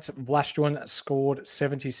comments, Vlastuin scored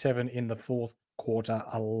 77 in the 4th quarter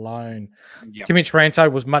alone. Yep. Timmy Taranto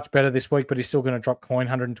was much better this week, but he's still going to drop coin,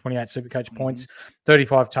 128 Supercoach points,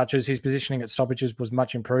 35 touches. His positioning at stoppages was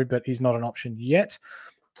much improved, but he's not an option yet.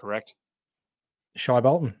 Correct. Shy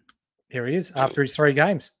Bolton. Here he is after his 3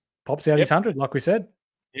 games. Pops out his 100, like we said.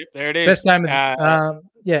 Yep, there it is. Best game.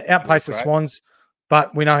 Outpaced the Swans,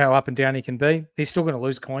 but we know how up and down he can be. He's still going to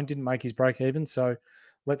lose coin, didn't make his break even, so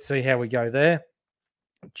let's see how we go there.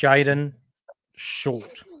 Jaden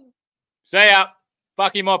Short. See ya.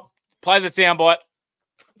 Fuck him up. Play the soundbite.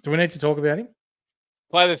 Do we need to talk about him?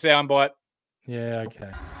 Play the soundbite. Yeah,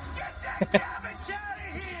 okay.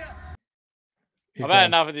 I've had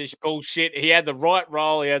enough of this bullshit. He had the right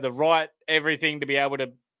role. He had the right everything to be able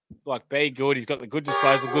to be good. He's got the good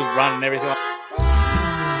disposal, good run and everything.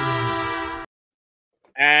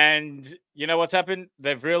 And you know what's happened?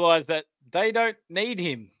 They've realized that they don't need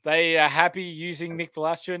him. They are happy using Nick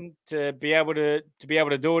Vlastuin to be able to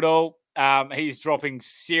do it all. He's dropping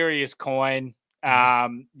serious coin.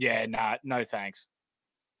 No thanks.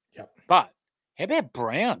 Yep. But how about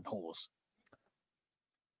Brown, Horse?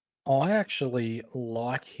 I actually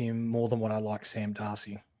like him more than what I like Sam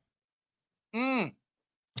Darcy. I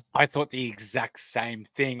thought the exact same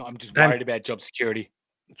thing. I'm just worried about job security.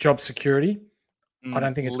 Job security? I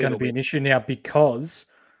don't think it's going to be an issue now because,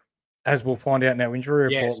 as we'll find out in our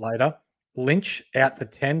injury report later, Lynch out for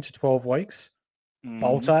 10 to 12 weeks.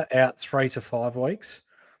 Bolter out 3 to 5 weeks.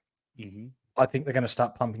 I think they're going to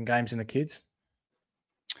start pumping games in the kids.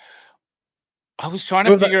 I was trying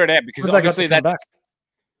to figure it out because obviously that back.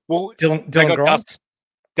 Well, Dylan Grimes,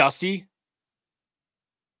 Dusty.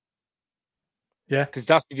 Yeah, because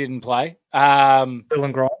Dusty didn't play.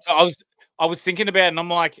 Dylan Grimes. I was thinking about it, and I'm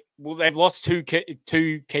like, well, they've lost two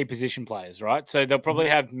key position players, right? So they'll probably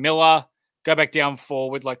have Miller go back down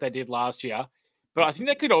forward like they did last year. But I think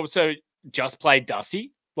they could also just play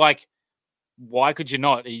Dusty. Like, why could you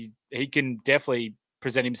not? He can definitely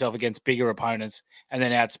present himself against bigger opponents and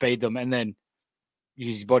then outspeed them and then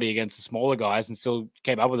use his body against the smaller guys and still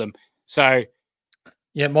keep up with them. So,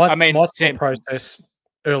 yeah, my thought process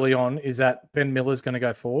early on is that Ben Miller's going to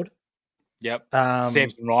go forward. Yep.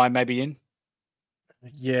 Samson Ryan maybe in.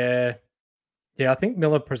 Yeah. I think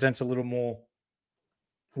Miller presents a little more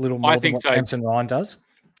than what Samson Ryan does.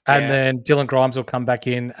 And then Dylan Grimes will come back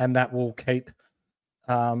in and that will keep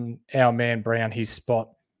our man Brown his spot.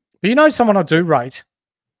 But you know someone I do rate?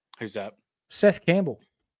 Who's that? Seth Campbell.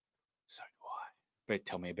 So do I. But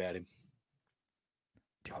tell me about him.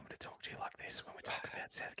 Do you want me to talk to you like this when we talk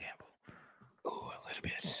about Seth Campbell? Oh, a little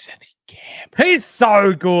bit of Seth Campbell. He's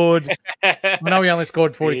so good. I know he only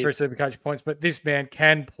scored 43 Supercoach points, but this man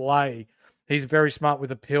can play. He's very smart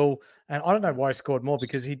with a pill. And I don't know why he scored more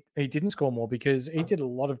because he didn't score more because he did a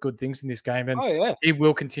lot of good things in this game and he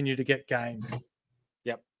will continue to get games.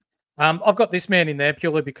 Yep. I've got this man in there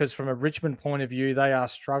purely because from a Richmond point of view, they are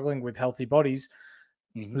struggling with healthy bodies.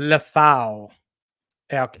 Lafau,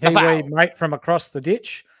 our Kiwi mate from across the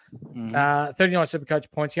ditch, 39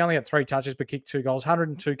 Supercoach points. He only had 3 touches but kicked 2 goals,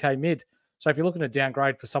 102k mid. So if you're looking to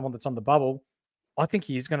downgrade for someone that's on the bubble, I think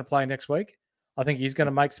he is going to play next week. I think he's going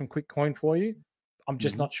to make some quick coin for you. I'm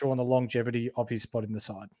just not sure on the longevity of his spot in the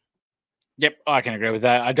side. Yep, I can agree with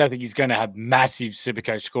that. I don't think he's going to have massive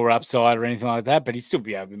Supercoach score upside or anything like that, but he'd still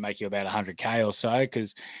be able to make you about 100k or so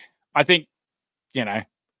because I think,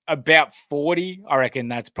 about 40, I reckon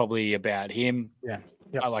that's probably about him. Yeah.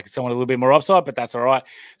 I like someone a little bit more upside, but that's all right.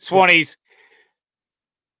 Swannies,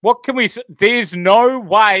 what can we say? There's no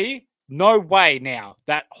way now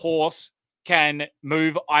that Horse can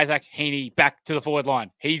move Isaac Heaney back to the forward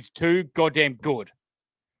line. He's too goddamn good.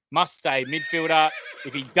 Must stay midfielder.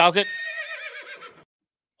 If he does it,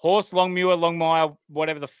 Horse, Longmire,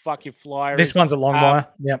 whatever the fuck your flyer this is. This one's a Longmire.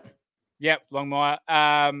 Yep,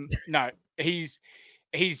 Longmire. No, he's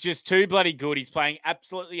just too bloody good. He's playing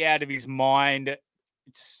absolutely out of his mind.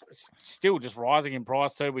 it's still just rising in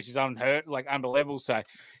price too, which is unbelievable. So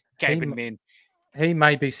keep him in. He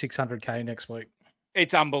may be 600K next week.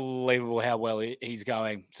 It's unbelievable how well he's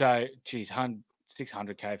going. So, geez,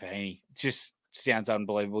 600K for Heaney. Just sounds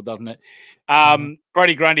unbelievable, doesn't it?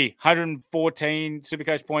 Brody Grundy, 114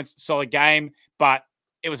 Supercoach points, solid game, but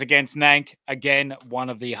it was against Nank. Again, one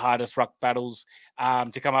of the hardest ruck battles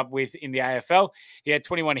to come up with in the AFL. He had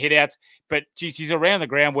 21 hitouts, but geez, his around the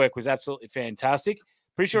ground work was absolutely fantastic.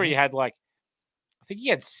 Pretty sure he had I think he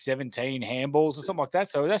had 17 handballs or something like that.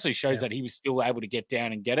 So it actually shows that he was still able to get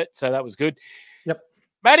down and get it. So that was good. Yep.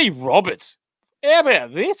 Matty Roberts. How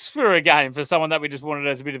about this for a game for someone that we just wanted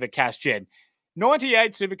as a bit of a cash gen?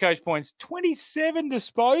 98 Supercoach points, 27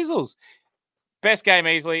 disposals. Best game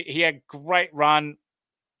easily. He had great run,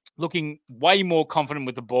 looking way more confident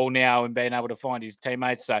with the ball now and being able to find his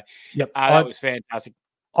teammates. So that was fantastic.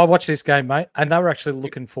 I watched this game, mate, and they were actually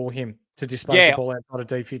looking for him to dispose the ball outside of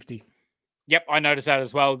D50. Yep, I noticed that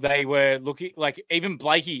as well. They were looking even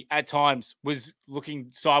Blakey at times was looking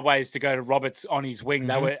sideways to go to Roberts on his wing.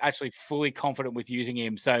 They were actually fully confident with using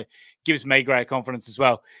him. So gives me great confidence as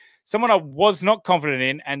well. Someone I was not confident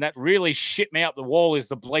in, and that really shit me up the wall, is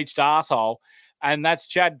the bleached arsehole, and that's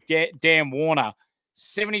Chad Dan Warner.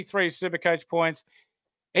 73 Supercoach points.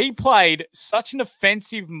 He played such an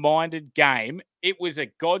offensive-minded game. It was a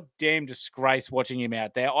goddamn disgrace watching him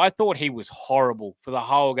out there. I thought he was horrible for the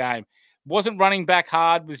whole game. Wasn't running back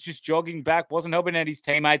hard, was just jogging back, wasn't helping out hise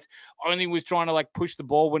teammates, only was trying to push the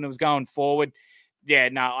ball when it was going forward. Yeah,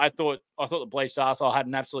 no, I thought the bleached arsehole had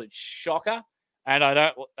an absolute shocker. And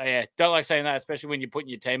I don't like saying that, especially when you're putting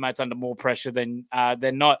your teammates under more pressure than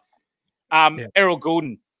not. Errol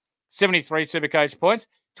Goulden, 73 Supercoach points,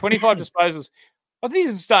 25 disposals. I think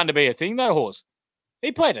this is starting to be a thing, though, Horse.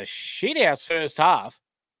 He played a shithouse first half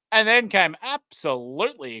and then came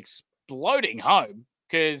absolutely exploding home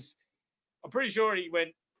because I'm pretty sure he went,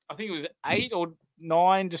 I think it was 8 or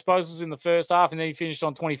 9 disposals in the first half, and then he finished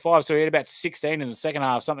on 25. So he had about 16 in the second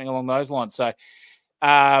half, something along those lines. So,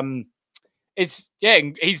 he's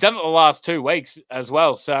done it the last 2 weeks as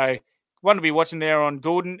well. So, one to be watching there on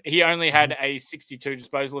Gordon. He only had a 62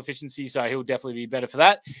 disposal efficiency, so he'll definitely be better for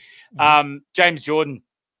that. James Jordan,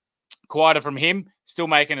 quieter from him, still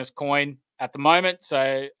making us coin at the moment.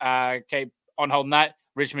 So, keep on holding that.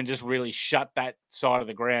 Richmond just really shut that side of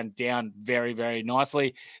the ground down very, very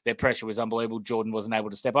nicely. Their pressure was unbelievable. Jordan wasn't able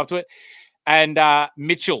to step up to it. And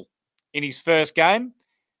Mitchell, in his first game,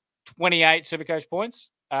 28 Supercoach points.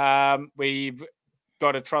 We've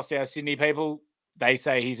got to trust our Sydney people. They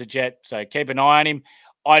say he's a jet, so keep an eye on him.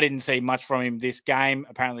 I didn't see much from him this game.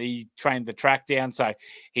 Apparently, he trained the track down, so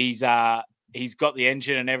he's got the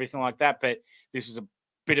engine and everything like that. But this was a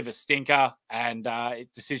bit of a stinker, and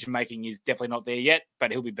decision-making is definitely not there yet,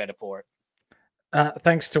 but he'll be better for it.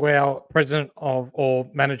 Thanks to our president or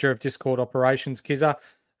manager of Discord operations, Kizza.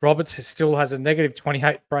 Roberts still has a negative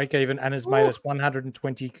 28 break-even and has made us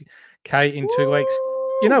 120K in 2 weeks.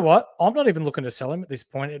 You know what? I'm not even looking to sell him at this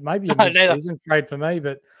point. It may be a mid-season trade for me,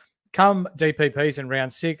 but come DPPs in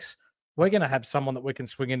round 6, we're going to have someone that we can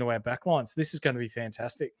swing into our backlines. This is going to be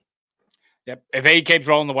fantastic. Yep. If he keeps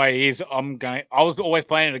rolling the way he is, I was always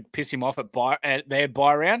planning to piss him off at their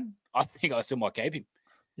buy round. I think I still might keep him.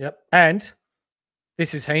 Yep. And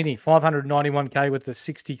this is Heaney, 591K with the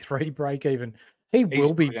 63 break even. He's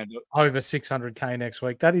will be over 600K next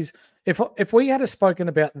week. That is, if we had spoken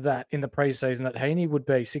about that in the preseason, that Heaney would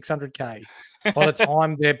be 600K by the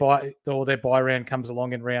time their buy round comes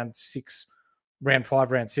along in round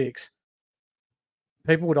 5, round 6.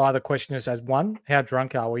 People would either question us as 1, how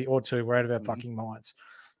drunk are we, or 2, we're out of our fucking minds.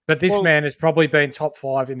 But this man has probably been top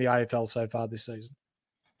 5 in the AFL so far this season.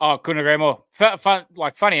 Oh, couldn't agree more.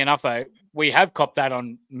 Funny enough, though, we have copped that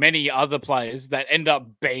on many other players that end up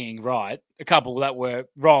being right, a couple that were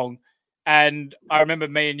wrong. And I remember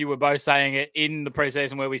me and you were both saying it in the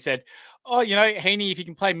preseason where we said, Heaney, if he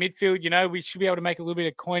can play midfield, we should be able to make a little bit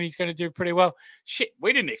of coin. He's going to do pretty well. Shit,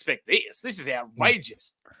 we didn't expect this. This is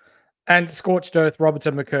outrageous. And Scorched Earth,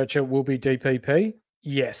 Robertson, McKercher will be DPP.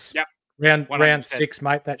 Yes. Yep. Round 6,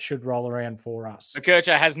 mate. That should roll around for us.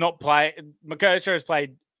 McKercher has not played. McKercher has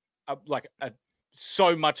played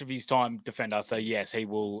so much of his time defender. So yes, he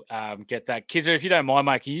will get that. Kizzer, if you don't mind,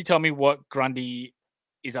 mate, can you tell me what Grundy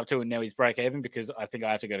is up to and now he's break even? Because I think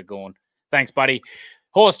I have to go to Gorn. Thanks, buddy.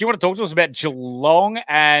 Horse, do you want to talk to us about Geelong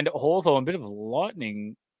and Hawthorn? A bit of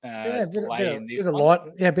lightning. A bit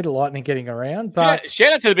of lightning getting around. But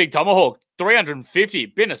shout out to the big Tomahawk, 350.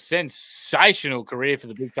 Been a sensational career for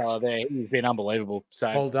the big fella there. He's been unbelievable. So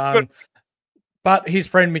well done. But his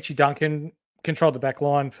friend Mitchy Duncan controlled the back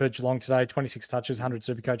line for Geelong today, 26 touches, 100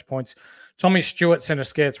 Supercoach points. Tommy Stewart sent a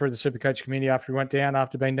scare through the Supercoach community after he went down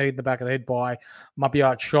after being kneed in the back of the head by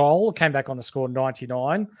Mabia Chol. Came back on the score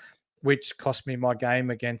 99, which cost me my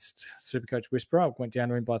game against Supercoach Whisperer. I went down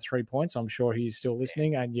to him by 3 points. I'm sure he's still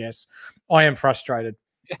listening. And yes, I am frustrated.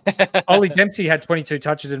 Ollie Dempsey had 22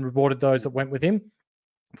 touches and rewarded those that went with him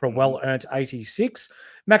for a well-earned 86.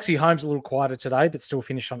 Maxie Holmes a little quieter today, but still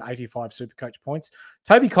finished on 85 Supercoach points.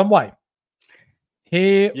 Toby Conway.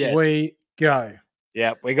 Here we go.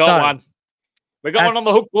 Yeah, we got one. We got one on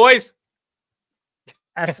the hook, boys.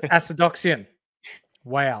 Acidoxian.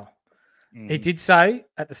 Wow. He did say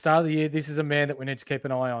at the start of the year, this is a man that we need to keep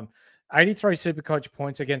an eye on. 83 Supercoach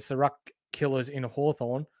points against the Ruck Killers in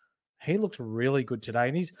Hawthorn. He looks really good today.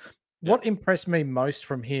 And what impressed me most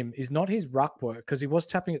from him is not his ruck work, because he was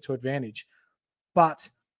tapping it to advantage, but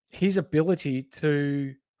his ability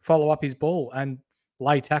to follow up his ball and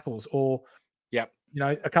lay tackles, or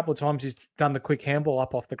a couple of times he's done the quick handball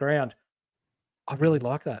up off the ground. I really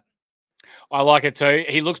like that. I like it too.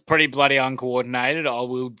 He looks pretty bloody uncoordinated. I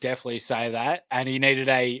will definitely say that. And he needed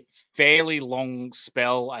a fairly long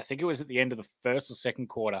spell. I think it was at the end of the first or second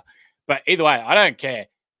quarter. But either way, I don't care.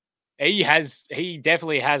 He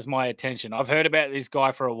definitely has my attention. I've heard about this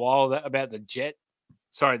guy for a while, about the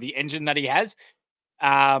engine that he has.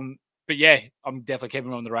 But yeah, I'm definitely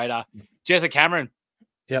keeping him on the radar. Jessica Cameron.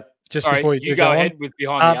 Yep. Before you go ahead with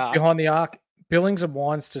behind the arc. Behind the arc, Billings and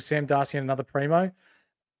Wines to Sam Darcy and another primo.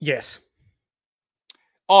 Yes.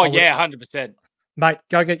 Oh, yeah, 100%. Mate,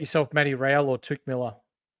 go get yourself Matty Rowell or Took Miller.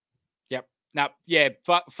 Yep. No, yeah,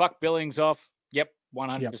 fuck Billings off. Yep,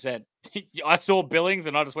 100%. Yep. I saw Billings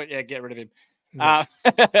and I just went, get rid of him.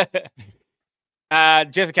 Yep.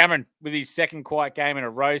 Jessica Cameron with his second quiet game in a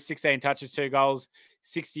row, 16 touches, 2 goals,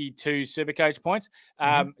 62 Supercoach points.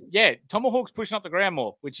 Tomahawk's pushing up the ground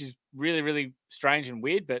more, which is really, really strange and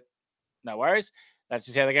weird, but no worries. That's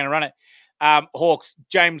just how they're going to run it. Hawks,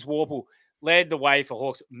 James Warple led the way for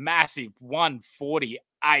Hawks. Massive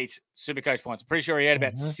 148 Supercoach points. I'm pretty sure he had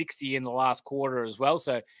about 60 in the last quarter as well.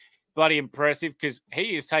 So bloody impressive, because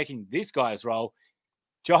he is taking this guy's role.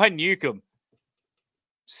 Jai Newcomb,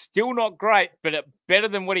 still not great, but better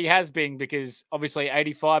than what he has been, because obviously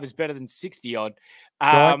 85 is better than 60 odd.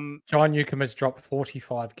 Jai Newcomb has dropped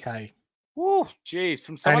 45K. Oh, geez.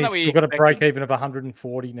 From someone and he's still got a break even of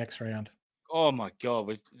 140 next round. Oh, my God.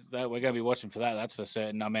 We're going to be watching for that. That's for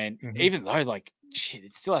certain. I mean, even though,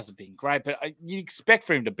 it still hasn't been great, but you expect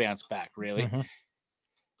for him to bounce back, really.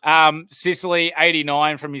 Sicily,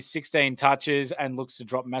 89 from his 16 touches, and looks to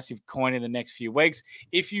drop massive coin in the next few weeks.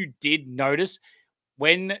 If you did notice,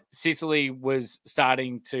 when Sicily was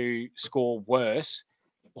starting to score worse,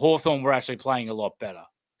 Hawthorn were actually playing a lot better.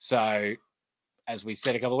 So, as we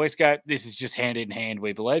said a couple of weeks ago, this is just hand in hand,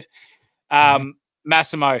 we believe.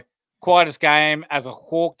 Massimo, quietest game as a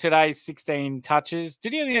Hawk today, 16 touches.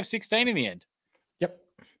 Did he only have 16 in the end? Yep.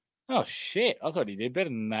 Oh, shit. I thought he did better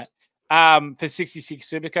than that. For 66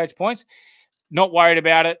 Supercoach points. Not worried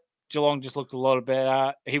about it. Geelong just looked a lot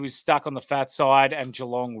better. He was stuck on the fat side, and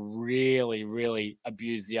Geelong really, really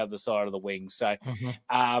abused the other side of the wing. So,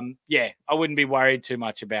 I wouldn't be worried too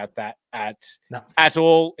much about that at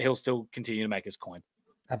all. He'll still continue to make his coin.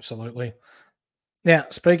 Absolutely. Now,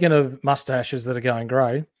 speaking of mustaches that are going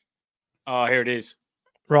grey. Oh, here it is.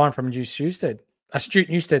 Ryan from Astute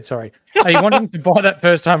Newstead, sorry. Are you wanting to buy that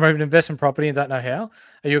first-time home investment property and don't know how?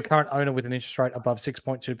 Are you a current owner with an interest rate above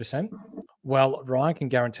 6.2%? Well, Ryan can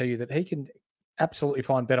guarantee you that he can absolutely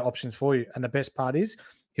find better options for you. And the best part is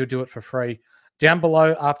he'll do it for free. Down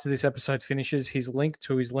below, after this episode finishes, his link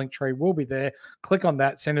to his link tree will be there. Click on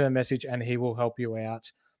that, send him a message, and he will help you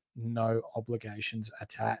out. No obligations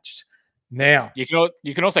attached. Now, you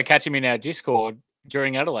can also catch him in our Discord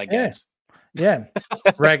during Adelaide games. Yeah,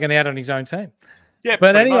 ragging out on his own team. Yeah,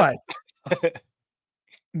 but anyway,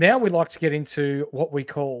 now we'd like to get into what we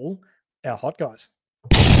call our hot guys.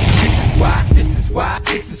 This is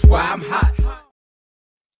why I'm hot.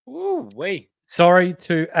 Ooh, wee. Sorry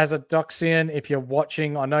to Azadoxian, if you're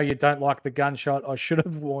watching. I know you don't like the gunshot. I should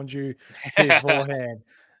have warned you beforehand.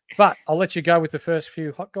 But I'll let you go with the first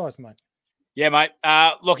few hot guys, mate. Yeah, mate.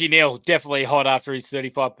 Lockie Neal, definitely hot after his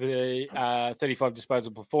 35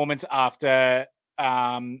 disposal performance after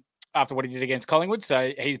what he did against Collingwood.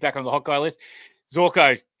 So he's back on the hot guy list.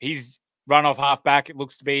 Zorko, he's run off halfback. It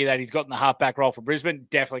looks to be that he's gotten the halfback role for Brisbane.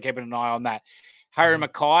 Definitely keeping an eye on that. Harry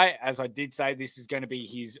Mackay, as I did say, this is going to be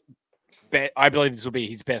his I believe this will be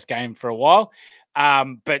his best game for a while.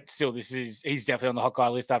 But still, he's definitely on the hot guy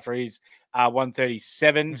list after his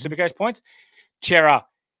 137 Supercoach points. Chera,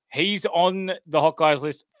 he's on the hot guys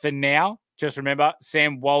list for now, just remember,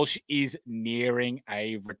 Sam Walsh is nearing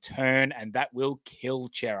a return, and that will kill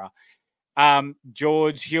Chera.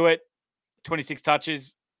 George Hewitt, 26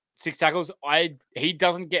 touches, 6 tackles. He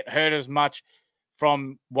doesn't get hurt as much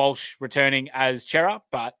from Walsh returning as Chera,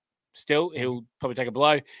 but still, he'll probably take a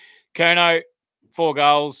blow. Kerno, 4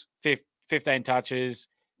 goals, 15 touches,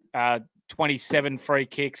 27 free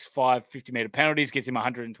kicks, 5 50-meter penalties, gets him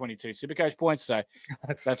 122 Supercoach points, so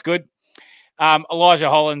that's good. Elijah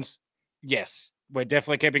Hollins, yes, we're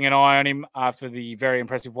definitely keeping an eye on him after the very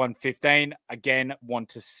impressive 115. Again, want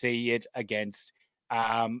to see it against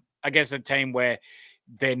a team where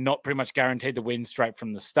they're not pretty much guaranteed to win straight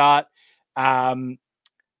from the start.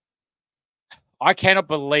 I cannot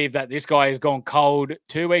believe that this guy has gone cold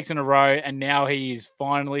 2 weeks in a row, and now he is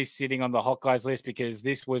finally sitting on the hot guys list because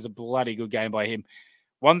this was a bloody good game by him.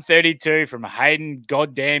 132 from Hayden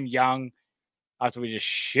goddamn Young after we just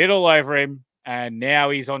shit all over him, and now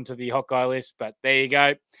he's onto the hot guy list. But there you go.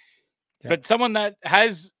 Yep. But someone that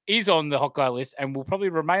is on the hot guy list and will probably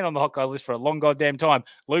remain on the hot guy list for a long goddamn time,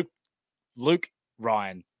 Luke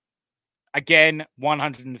Ryan. Again,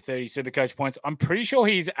 130 Supercoach points. I'm pretty sure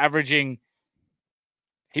he's averaging...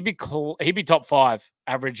 He'd be top 5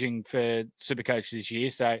 averaging for Supercoach this year.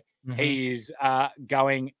 So he is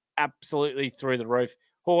going absolutely through the roof.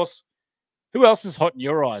 Horse, who else is hot in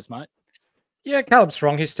your eyes, mate? Yeah, Caleb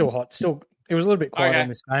Strong. He's still hot. It was a little bit quiet in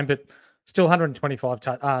this game, but still 125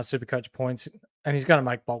 Supercoach points, and he's going to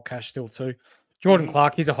make bulk cash still too. Jordan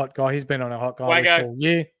Clark, he's a hot guy. He's been on a hot guy list all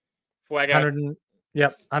year. 119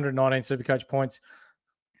 Supercoach points.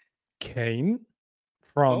 Keane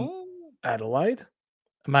from Adelaide.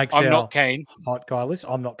 I'm not keen. Hot guy list.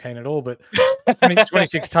 I'm not keen at all, but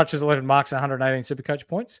 26 touches, 11 marks, 118 Supercoach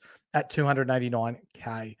points at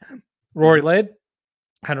 289K. Rory Laird,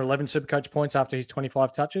 111 Supercoach points after his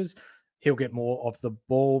 25 touches. He'll get more of the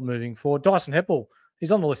ball moving forward. Dyson Heppel,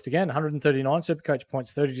 he's on the list again, 139 Supercoach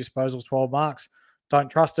points, 30 disposals, 12 marks.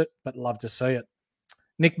 Don't trust it, but love to see it.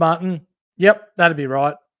 Nick Martin, yep, that'd be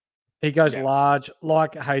right. He goes large,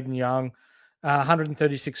 like Hayden Young.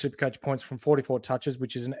 136 Supercoach points from 44 touches,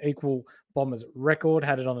 which is an equal Bombers record.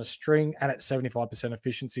 Had it on a string and at 75%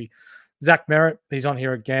 efficiency. Zach Merritt, he's on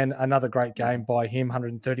here again. Another great game by him,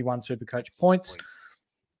 131 Supercoach points.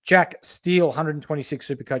 Jack Steele, 126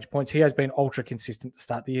 Supercoach points. He has been ultra consistent to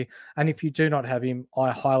start the year. And if you do not have him,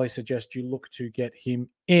 I highly suggest you look to get him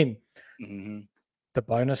in. The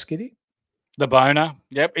boner, Skiddy? The boner.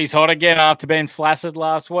 Yep, he's hot again after being flaccid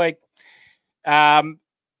last week.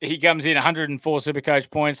 He comes in 104 Supercoach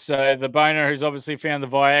points. So the boner who's obviously found the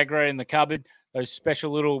Viagra in the cupboard, those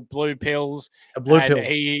special little blue pills. A blue pill.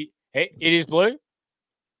 It is blue?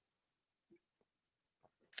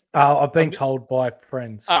 I've been told by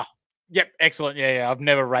friends. Oh, yep. Excellent. Yeah. I've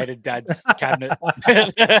never raided Dad's cabinet.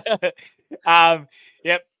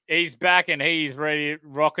 Yep. He's back and he's ready,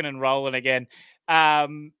 rocking and rolling again.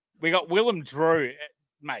 We got Willem Drew.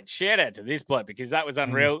 Mate, shout out to this bloke because that was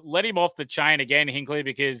unreal. Let him off the chain again, Hinkley,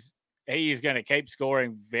 because he is going to keep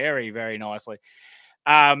scoring very, very nicely.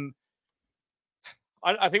 I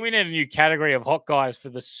think we need a new category of hot guys for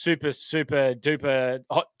the super, super duper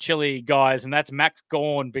hot chili guys, and that's Max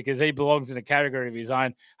Gawn because he belongs in a category of his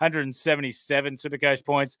own. 177 Supercoach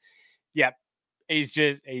points. Yep. He's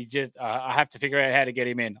just I have to figure out how to get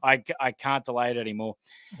him in. I can't delay it anymore.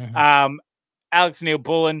 Alex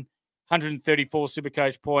Neil-Bullen, 134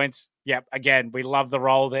 Supercoach points. Yep, again, we love the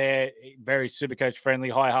role there. Very Supercoach friendly,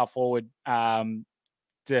 high half forward,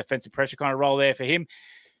 defensive pressure kind of role there for him.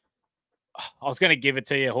 I was going to give it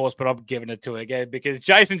to you, Horse, but I'm giving it to it again because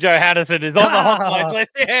Jason Johannesson is on the hot guys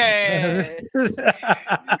list. Yeah.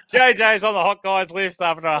 JJ's on the hot guys list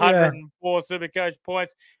after 104 Supercoach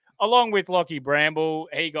points, along with Lockie Bramble.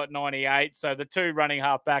 He got 98. So the two running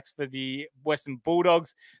halfbacks for the Western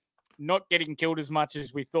Bulldogs, not getting killed as much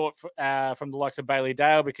as we thought from the likes of Bailey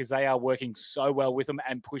Dale because they are working so well with them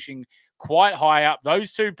and pushing quite high up.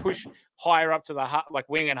 Those two push higher up to the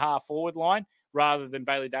wing and half forward line rather than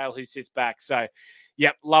Bailey Dale who sits back. So,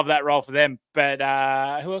 yep, love that role for them. But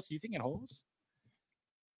who else are you thinking, Horse?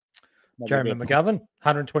 Jeremy McGovern,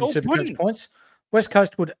 120 Supercoach points. West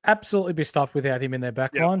Coast would absolutely be stuffed without him in their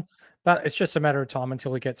back line, but it's just a matter of time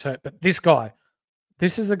until he gets hurt. But this guy,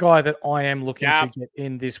 this is the guy that I am looking to get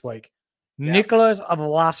in this week. Nicholas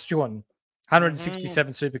Vlastuin,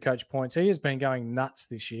 167 Supercoach points. He has been going nuts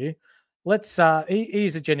this year. Let's he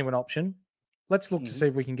is a genuine option. Let's look to see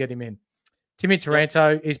if we can get him in. Timmy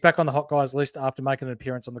Taranto, he's back on the hot guys list after making an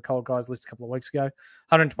appearance on the cold guys list a couple of weeks ago.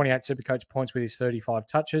 128 Supercoach points with his 35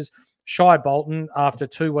 touches. Shai Bolton, after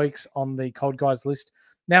 2 weeks on the cold guys list,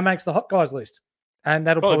 now makes the hot guys list. And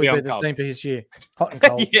that'll probably be the theme for his year. Hot and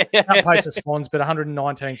cold. Outpace the Swans, but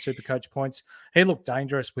 119 Supercoach points. He looked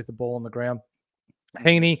dangerous with the ball on the ground.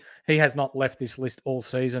 Heaney, he has not left this list all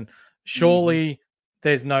season. Surely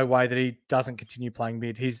there's no way that he doesn't continue playing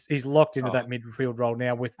mid. He's locked into that midfield role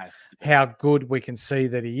now with how good we can see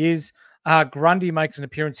that he is. Grundy makes an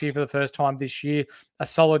appearance here for the first time this year. A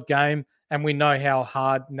solid game, and we know how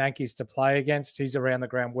hard Nank is to play against. His around the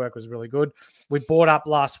ground work was really good. We brought up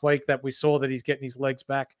last week that we saw that he's getting his legs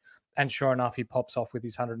back, and sure enough, he pops off with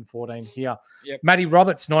his 114 here. Matty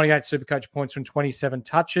Roberts, 98 Supercoach points from 27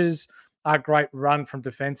 touches. A great run from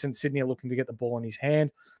defence, and Sydney are looking to get the ball in his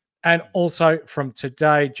hand. And also from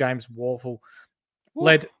today, James Worfel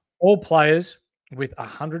led all players with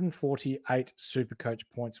 148 Supercoach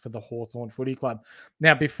points for the Hawthorn Footy Club.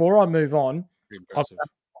 Now, before I move on, I've got a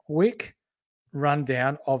quick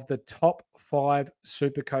rundown of the top 5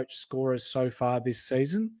 Supercoach scorers so far this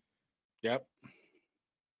season. Yep.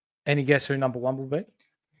 Any guess who number 1 will be?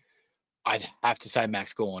 I'd have to say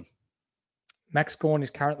Max Gawn. Max Gawn is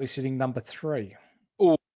currently sitting number 3.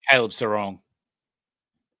 Oh, Caleb Sarong.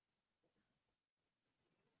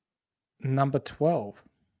 Number 12.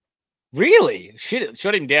 Really? Shit,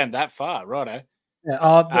 shot him down that far, righto.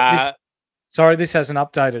 Yeah. This hasn't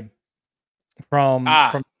updated from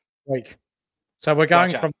week. So we're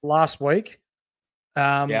going from last week.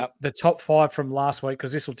 The top 5 from last week,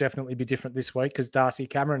 because this will definitely be different this week, because Darcy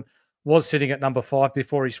Cameron was sitting at number 5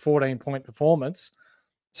 before his 14-point performance.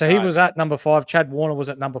 So he was at number 5. Chad Warner was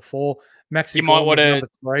at number 4. Maxi Gawn was number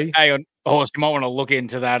 3. Hang on, Horse. You might want to look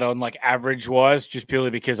into that on like average wise, just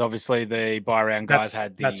purely because obviously the buy round guys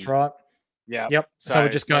had the. That's right. Yeah. Yep. So we're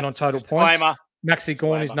just going on total points. Maxi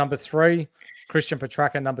Gawn is number 3. Christian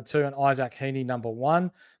Petracca number 2, and Isaac Heaney number 1.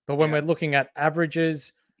 But when we're looking at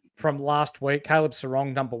averages from last week, Caleb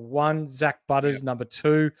Sarong number 1, Zach Butters number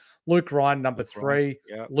 2, Luke Ryan number 3,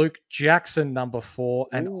 Luke Jackson number 4,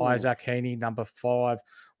 and Isaac Heaney number 5.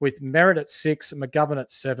 With Merritt at 6, McGovern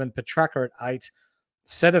at 7, Petracca at 8,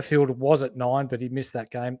 Setterfield was at 9, but he missed that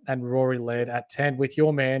game, and Rory Laird at 10, with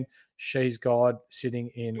your man, She's God, sitting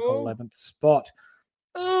in 11th spot.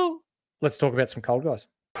 Let's talk about some cold guys.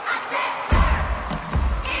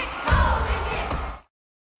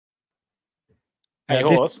 Hey,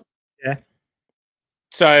 Horse.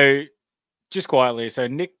 So, just quietly,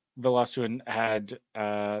 Nick Velustuin had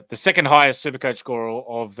the second highest Supercoach score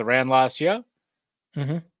of the round last year.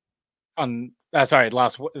 This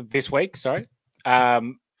week. Sorry.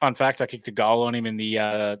 Fun fact: I kicked a goal on him in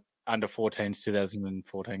the under 14s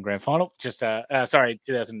 2014 grand final.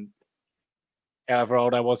 2000. However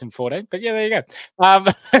old I was in 14, but yeah, there you go.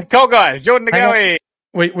 Cold guys, Jordan Nagoe.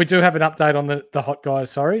 We do have an update on the hot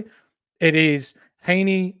guys. Sorry, it is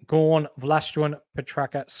Heaney, Gawn, Vlastuin,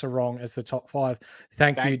 Petracca, Sarong as the top 5.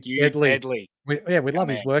 Thank you, Deadly. We love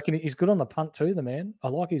his work, and he's good on the punt too, the man. I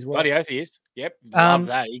like his work. Bloody oath he is. Yep. Love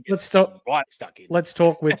that. Let's talk. Right stuck in. Let's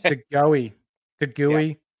talk with the Goey, the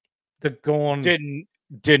Gawn,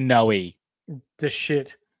 Denoe, the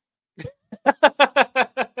shit.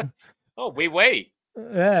 wee.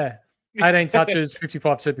 Yeah. 18 touches,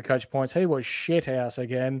 55 Supercoach points. He was shit house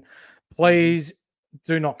again. Please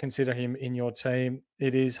do not consider him in your team.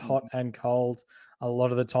 It is hot and cold a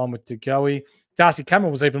lot of the time with DeGoey. Darcy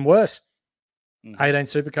Cameron was even worse. 18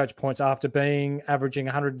 Supercoach points after averaging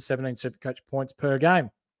 117 Supercoach points per game.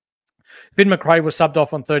 Finn McRae was subbed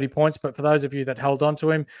off on 30 points, but for those of you that held on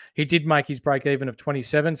to him, he did make his break even of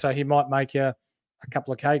 27, so he might make you a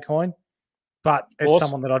couple of K coin, but it's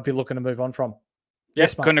someone that I'd be looking to move on from.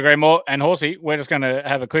 Yes, couldn't agree more. And Horsey, we're just going to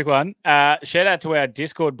have a quick one. Shout out to our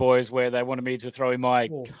Discord boys where they wanted me to throw in my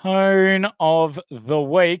cone of the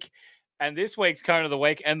week. And this week's cone of the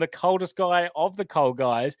week and the coldest guy of the cold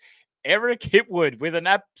guys, Eric Hipwood, with an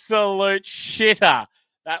absolute shitter.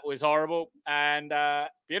 That was horrible and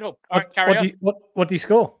beautiful. All right, carry on. What do you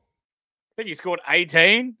score? I think he scored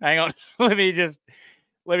 18. Hang on. Let me just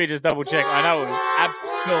double check. I know it was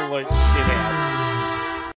absolute shit out.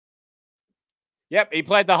 Yep, he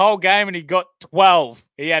played the whole game and he got 12.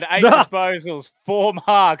 He had 8 disposals, 4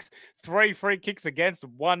 marks, 3 free kicks against,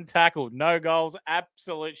 1 tackle, no goals.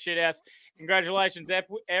 Absolute shithouse. Congratulations,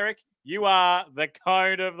 Eric. You are the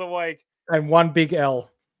cone of the week. And 1 big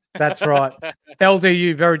L. That's right.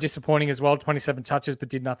 LDU, very disappointing as well. 27 touches, but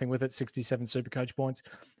did nothing with it. 67 Supercoach points.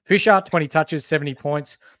 Fisher, 20 touches, 70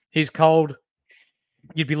 points. He's cold.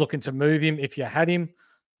 You'd be looking to move him if you had him.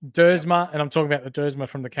 Dersma, and I'm talking about the Dersma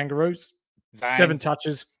from the Kangaroos. 7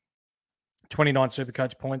 touches, 29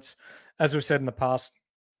 Supercoach points. As we've said in the past,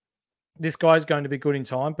 this guy's going to be good in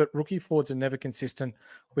time, but rookie forwards are never consistent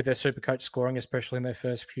with their Supercoach scoring, especially in their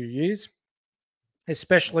first few years.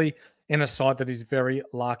 especially in a side that is very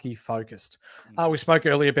Larky focused. We spoke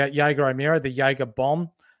earlier about Jaeger O'Meara, the Jaeger bomb,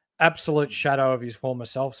 absolute shadow of his former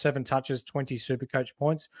self, 7 touches, 20 Supercoach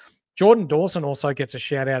points. Jordan Dawson also gets a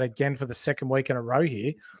shout out again for the second week in a row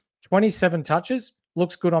here. 27 touches,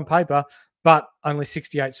 looks good on paper, but only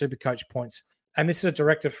 68 Supercoach points. And this is a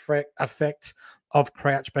direct effect of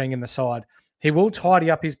Crouch being in the side. He will tidy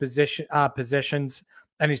up his possessions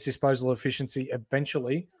and his disposal efficiency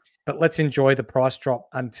eventually, but let's enjoy the price drop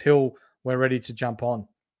until we're ready to jump on.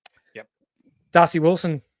 Yep. Darcy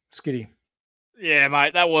Wilson, Skiddy. Yeah,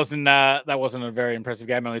 mate, that wasn't a very impressive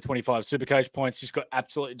game. Only 25 Supercoach points. Just got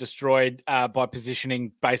absolutely destroyed by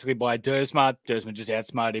positioning, basically by Dersma. Dersma just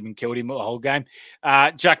outsmarted him and killed him the whole game.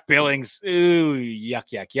 Jack Billings,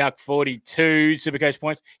 yuck. 42 Supercoach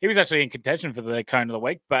points. He was actually in contention for the cone of the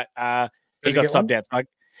week, but he got subbed out. So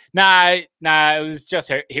no, it was just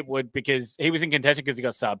Hitwood because he was in contention because he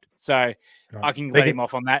got subbed. So right. I can let him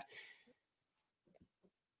off on that.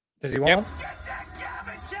 Does he want?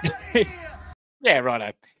 Yep. Yeah,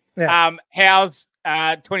 righto. Yeah. How's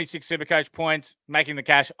 26 Supercoach points, making the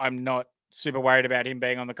cash. I'm not super worried about him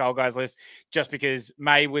being on the cold guys list just because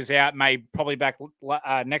May was out. May probably back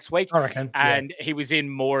next week. I reckon. And he was in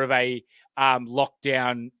more of a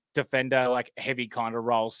lockdown defender, like heavy kind of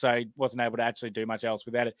role. So he wasn't able to actually do much else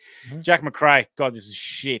without it. Mm-hmm. Jack McRae, God, this is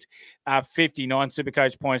shit. 59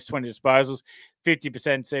 Supercoach points, 20 disposals,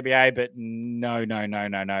 50% CBA, but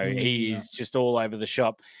no. He is just all over the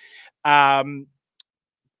shop. I'm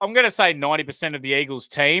going to say 90% of the Eagles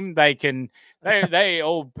team, they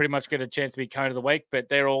all pretty much get a chance to be cone of the week, but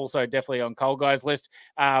they're also definitely on cold guys list.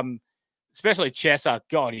 Especially Chesser.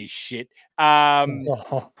 God, he's shit. He's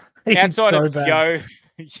outside so of bad.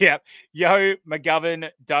 Yo, McGovern,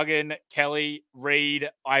 Duggan, Kelly, Reed,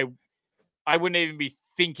 I wouldn't even be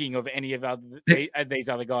thinking of any of these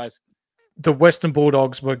other guys. The Western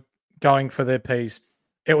Bulldogs were going for their Ps.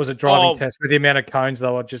 It was a driving test with the amount of cones they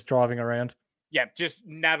were just driving around. Yeah, just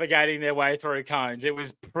navigating their way through cones. It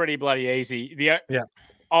was pretty bloody easy. Yeah.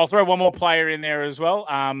 I'll throw one more player in there as well.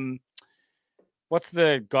 What's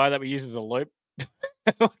the guy that we use as a loop?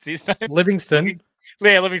 What's his name? Livingston.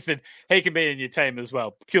 Yeah, Livingston. He can be in your team as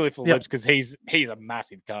well, purely for loops because he's a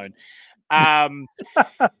massive cone.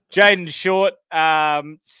 Jaden Short,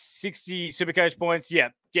 60 Supercoach points. Yeah,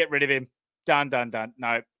 get rid of him. Done.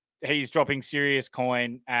 No. He's dropping serious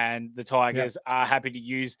coin, and the Tigers are happy to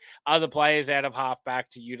use other players out of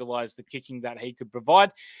halfback to utilize the kicking that he could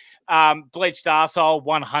provide. Bleached Arsehole,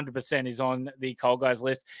 100% is on the cold guys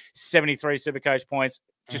list. 73 Supercoach points.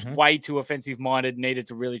 Just way too offensive-minded. Needed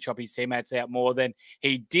to really chop his teammates out more than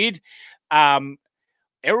he did. Errol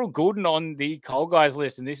Goulden on the cold guys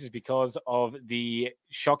list, and this is because of the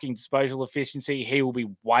shocking disposal efficiency. He will be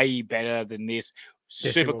way better than this.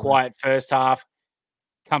 Yes, super quiet first half.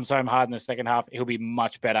 Comes home hard in the second half. He'll be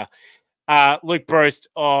much better. Luke Bruce.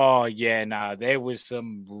 Oh, yeah, no. There was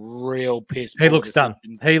some real piss. He looks done.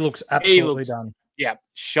 He looks absolutely done. Yeah,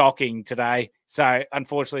 shocking today. So,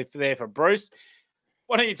 unfortunately, there for Bruce.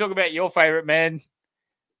 Why don't you talk about your favourite man,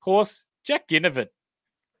 Horse? Jack Ginnivan.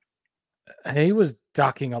 He was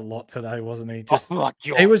ducking a lot today, wasn't he?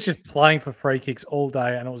 He was just playing for free kicks all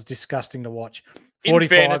day, and it was disgusting to watch.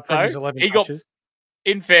 45 from his 11 touches.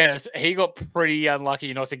 In fairness, he got pretty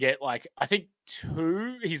unlucky not to get, I think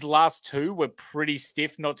his last 2 were pretty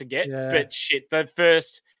stiff not to get. Yeah. But shit, I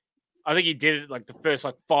think he did it the first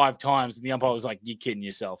 5 times, and the umpire was like, "You're kidding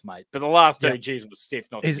yourself, mate." But the last 2, geez, was stiff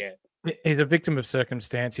not to get. He's a victim of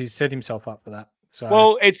circumstance. He's set himself up for that. So,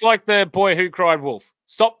 well, it's like the boy who cried wolf.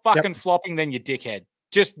 Stop fucking flopping, then you dickhead.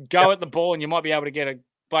 Just go at the ball, and you might be able to get a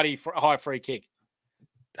bloody high free kick.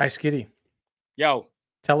 Hey, Skiddy. Yo.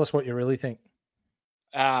 Tell us what you really think.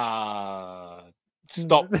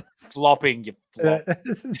 Stop flopping, you flop.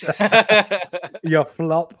 You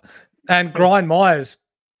flop. And Brian Myers,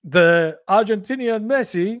 the Argentinian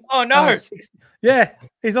Messi. Oh, no.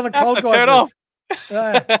 He's on the cold guy. Turn off.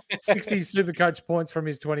 60 Supercoach points from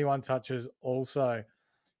his 21 touches also.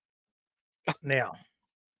 Now,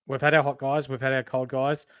 we've had our hot guys. We've had our cold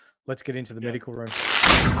guys. Let's get into the medical room.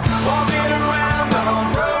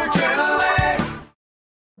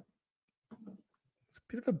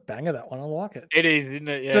 Bit of a banger, that one. I like it. It is, isn't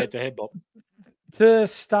it? Yeah, it's a head bob. To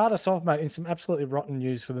start us off, mate, in some absolutely rotten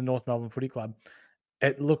news for the North Melbourne Footy Club,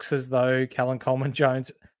 it looks as though Callan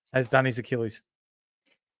Coleman-Jones has done his Achilles.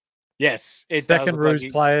 Yes. Second Roos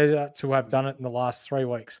player to have done it in the last 3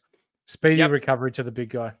 weeks. Speedy recovery to the big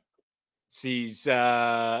guy. He's,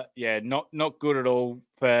 not good at all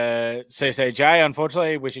for CCJ,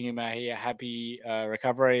 unfortunately. Wishing him a happy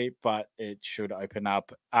recovery, but it should open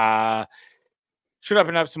up. should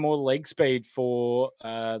open up some more leg speed for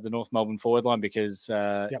the North Melbourne forward line because,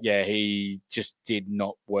 he just did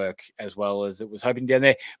not work as well as it was hoping down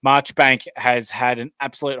there. Marchbank has had an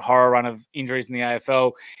absolute horror run of injuries in the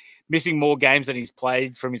AFL, missing more games than he's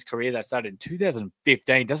played from his career that started in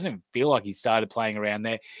 2015. Doesn't even feel like he started playing around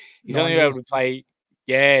there. He's only able to play,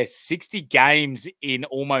 60 games in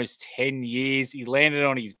almost 10 years. He landed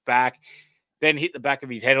on his back, then hit the back of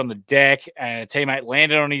his head on the deck, and a teammate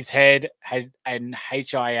landed on his head, had an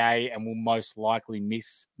HIA, and will most likely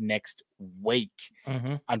miss next week,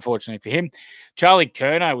 unfortunately for him. Charlie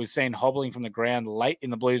Curnow was seen hobbling from the ground late in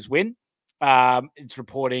the Blues win. It's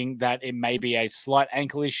reporting that it may be a slight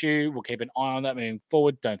ankle issue. We'll keep an eye on that moving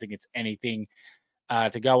forward. Don't think it's anything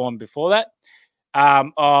to go on before that.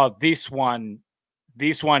 This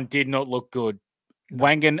one did not look good.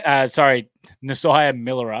 Nasiah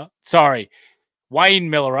Miller. Wayne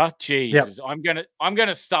Miller. Jesus, yep. I'm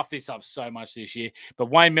gonna stuff this up so much this year. But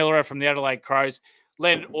Wayne Miller from the Adelaide Crows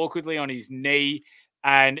landed awkwardly on his knee,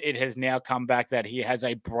 and it has now come back that he has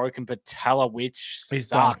a broken patella, which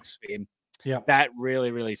sucks for him. Yeah, that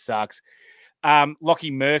really, really sucks.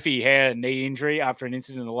 Lockie Murphy had a knee injury after an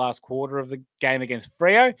incident in the last quarter of the game against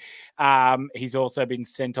Freo. He's also been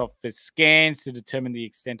sent off for scans to determine the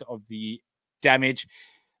extent of the damage.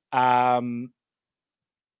 Tom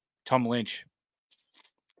Lynch.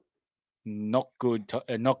 Not good,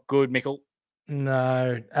 Mickle.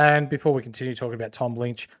 No. And before we continue talking about Tom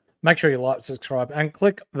Lynch, make sure you like, subscribe, and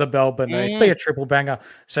click the bell beneath. Be a triple banger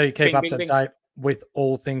so you keep up to date with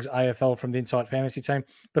all things AFL from the Insight Fantasy team,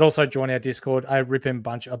 but also join our Discord, a ripping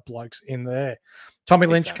bunch of blokes in there. Tommy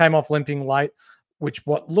Lynch came off limping late, which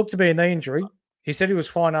what looked to be a knee injury. He said he was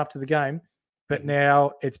fine after the game, but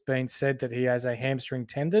now it's been said that he has a hamstring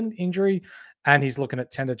tendon injury and he's looking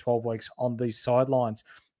at 10 to 12 weeks on these sidelines.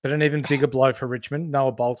 But an even bigger blow for Richmond,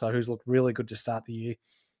 Noah Bolter, who's looked really good to start the year,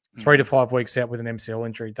 3 to 5 weeks out with an MCL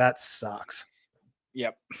injury. That sucks.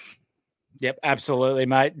 Yep, absolutely,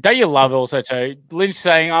 mate. Don't you love also, too, Lynch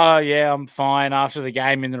saying, oh, yeah, I'm fine after the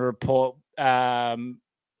game in the report, in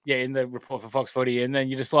the report for Fox Footy, and then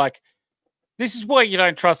you're just like, this is why you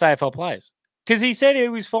don't trust AFL players. Because he said he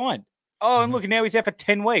was fine. Oh, and look, now he's out for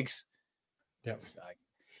 10 weeks. Yep.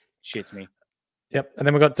 Shits me. Yep. And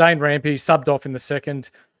then we've got Dane Rampy subbed off in the second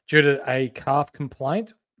due to a calf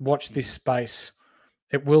complaint. Watch this space.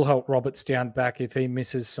 It will help Roberts down back if he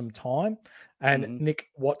misses some time. And Nick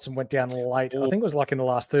Watson went down late. I think it was like in the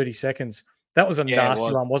last 30 seconds. That was a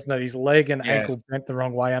nasty one, wasn't it? His leg and ankle bent the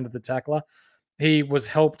wrong way under the tackler. He was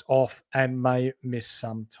helped off and may miss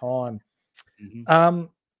some time.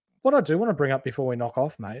 What I do want to bring up before we knock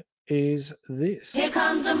off, mate, is this. Here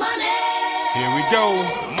comes the money. Here we go.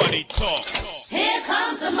 Money talk. Here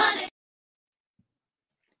comes the money.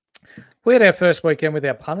 We had our first weekend with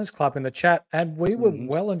our punters club in the chat, and we were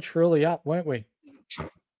well and truly up, weren't we?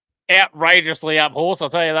 Outrageously up, Horse, I'll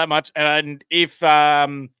tell you that much. And if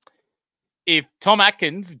Tom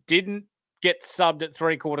Atkins didn't get subbed at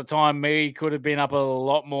 3/4 time, me could have been up a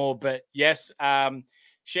lot more. But yes,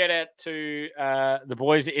 shout out to the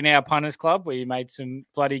boys in our punters club. We made some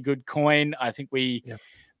bloody good coin. I think we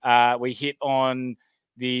hit on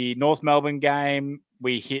the North Melbourne game.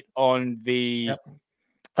 We hit on the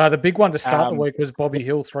the big one to start the week was Bobby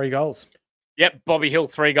Hill, 3 goals. Yep, Bobby Hill,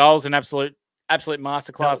 3 goals, an absolute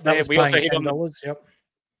masterclass there. We also hit on $10.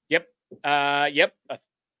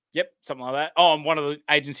 Something like that. Oh, on one of the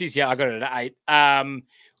agencies. Yeah, I got it at 8.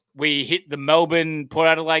 We hit the Melbourne Port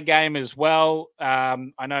Adelaide game as well.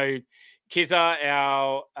 I know Kizza,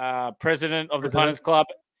 our president of the Punters Club,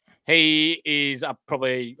 he is up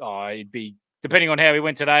probably, he'd be, depending on how he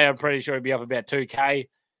went today, I'm pretty sure he'd be up about 2K.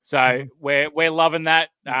 So we're loving that.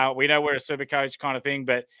 We know we're a super coach kind of thing,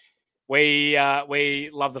 but we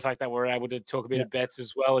love the fact that we're able to talk a bit of bets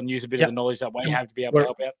as well and use a bit of the knowledge that we have to be able to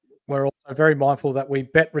help out. We're also very mindful that we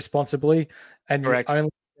bet responsibly and you only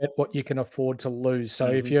bet what you can afford to lose. So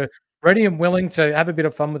if you're ready and willing to have a bit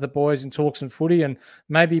of fun with the boys and talk some footy and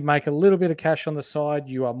maybe make a little bit of cash on the side,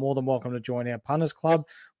 you are more than welcome to join our Punters Club,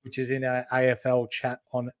 which is in our AFL chat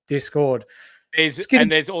on Discord.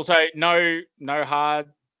 There's also no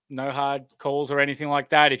hard calls or anything like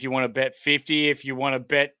that. If you want to bet 50, if you want to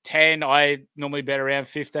bet 10, I normally bet around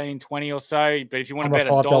 15, 20 or so. But if you want to bet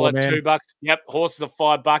 $1, $2, Horse is a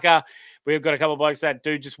 $5. We've got a couple of blokes that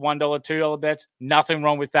do just $1, $2 bets. Nothing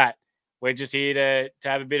wrong with that. We're just here to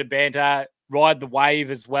have a bit of banter, ride the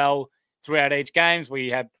wave as well throughout each games. We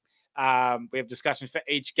have discussions for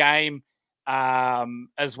each game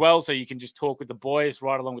as well, so you can just talk with the boys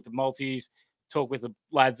right along with the multis, talk with the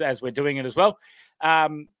lads as we're doing it as well.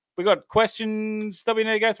 we got questions that we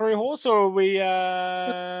need to go through, Horse, or are we?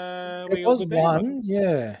 There was one,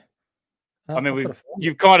 yeah. I mean,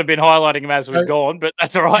 you've kind of been highlighting them as we've gone, but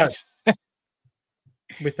that's all right.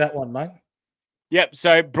 With that one, mate. Yep.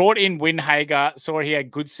 So brought in Windhager, saw he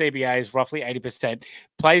had good CBAs, roughly 80%.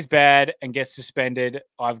 Plays bad and gets suspended.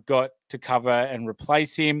 I've got to cover and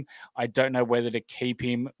replace him. I don't know whether to keep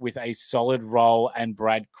him with a solid role and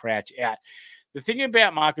Brad Crouch out. The thing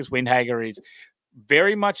about Marcus Windhager is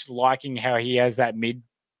very much liking how he has that mid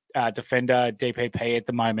defender DPP at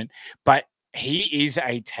the moment, but he is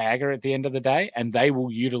a tagger at the end of the day, and they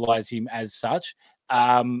will utilize him as such.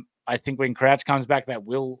 I think when Crouch comes back, that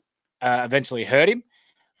will eventually hurt him,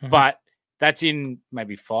 but that's in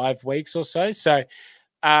maybe 5 weeks or so. So,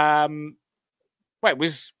 wait,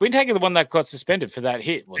 was Windhager the one that got suspended for that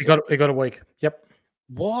hit? He got a week. Yep.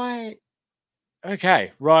 Why?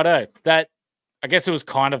 Okay, righto. That, I guess it was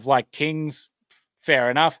kind of like Kings.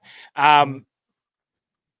 Fair enough. Yeah,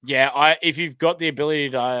 if you've got the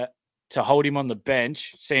ability to hold him on the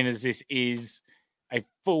bench, seeing as this is a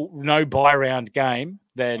full no buy round game,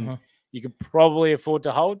 then you could probably afford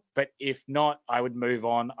to hold. But if not, I would move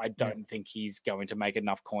on. I don't think he's going to make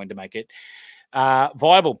enough coin to make it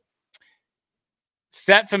viable.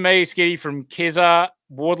 Stat for me, Skiddy, from Kizza.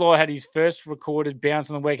 Wardlaw had his first recorded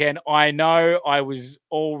bounce on the weekend. I know I was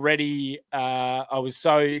already, I was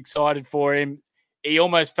so excited for him. He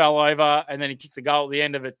almost fell over, and then he kicked the goal at the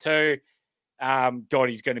end of it too. God,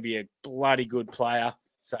 he's going to be a bloody good player.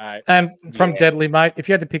 So, and from Deadly, mate, if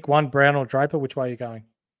you had to pick one, Brown or Draper, which way are you going?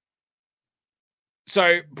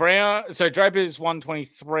 So Draper's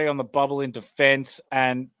 123 on the bubble in defense,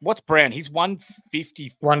 and what's Brown? He's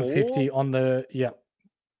 154. 150 on the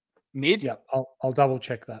mid. Yeah, I'll double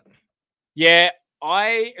check that. Yeah,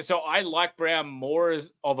 I like Brown more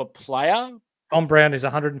as of a player. Tom Brown is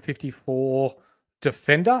 154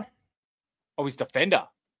 defender. Oh, he's defender,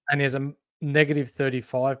 and he has a negative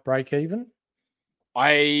 35 break even.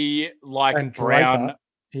 I like Brown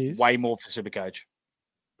way more for Supercoach.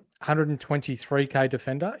 123k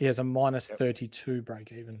defender. He has a minus 32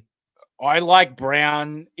 break even. I like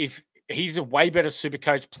Brown. If he's a way better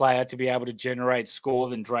Supercoach player to be able to generate score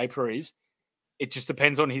than Draper is, it just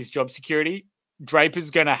depends on his job security.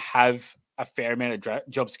 Draper's going to have a fair amount of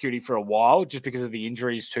job security for a while just because of the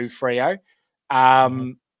injuries to Freo.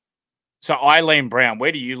 So I lean Brown.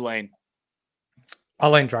 Where do you lean? I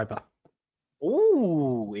lean Draper.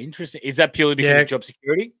 Ooh, interesting. Is that purely because of job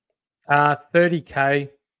security? 30k,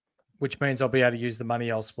 which means I'll be able to use the money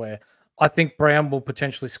elsewhere. I think Brown will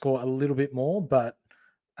potentially score a little bit more, but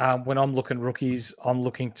when I'm looking rookies, I'm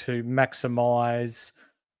looking to maximize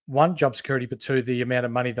one, job security, but two, the amount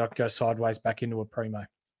of money that I can go sideways back into a primo.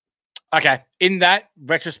 Okay. In that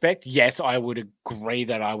retrospect, yes, I would agree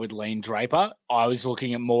that I would lean Draper. I was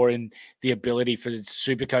looking at more in the ability for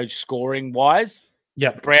Supercoach scoring wise.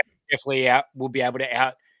 Yeah. Brown definitely will be able to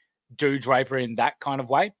outdo Draper in that kind of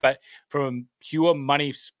way. But from a pure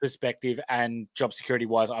money perspective and job security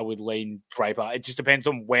wise, I would lean Draper. It just depends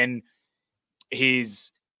on when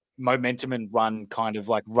his momentum and run kind of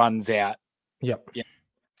like runs out. Yep. Yeah.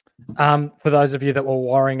 For those of you that were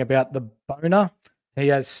worrying about the boner, he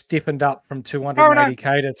has stiffened up from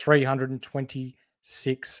 280k to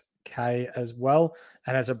 326k as well,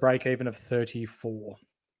 and has a break even of 34.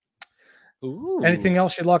 Ooh. Anything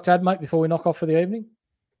else you'd like to add, mate, before we knock off for the evening?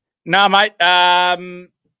 No, mate. Happy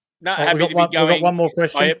to be going. We've got one more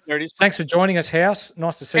question. Oh, yep, there it is. Thanks for joining us, House.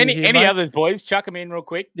 Nice to see you here, Any mate. others, boys? Chuck them in real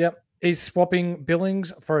quick. Yep. He's swapping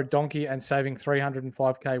Billings for a donkey and saving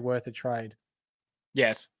 305k worth of trade.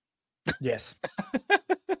 Yes. Yes.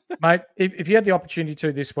 Mate, if you had the opportunity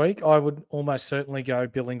to this week, I would almost certainly go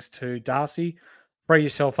Billings to Darcy. Free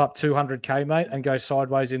yourself up 200k, mate, and go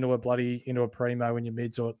sideways into a primo in your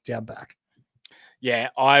mids or down back. Yeah,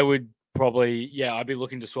 I would probably, I'd be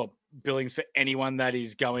looking to swap Billings for anyone that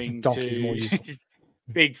is going Donkey's more useful.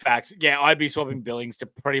 Big facts. Yeah, I'd be swapping Billings to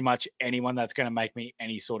pretty much anyone that's going to make me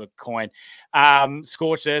any sort of coin.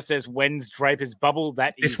 Scorch there says, when's Draper's bubble?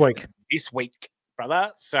 That is this week,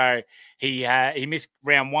 brother. So he missed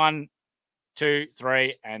round 1, 2,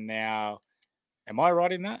 3, and now, am I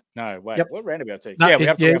right in that? No, wait, yep. What round are we up to? No, we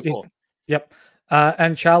have to round 4. Yep.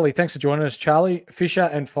 And Charlie, thanks for joining us, Charlie. Fisher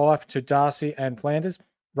and Fife to Darcy and Flanders.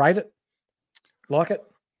 Rate it? Like it?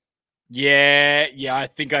 Yeah, I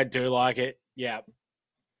think I do like it. Yeah.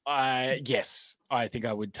 Yes, I think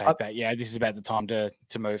I would take that. Yeah, this is about the time to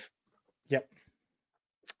move. Yep.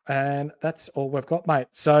 And that's all we've got, mate.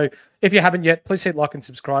 So if you haven't yet, please hit like and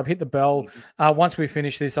subscribe. Hit the bell. Once we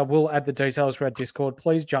finish this, I will add the details for our Discord.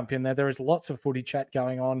 Please jump in there. There is lots of footy chat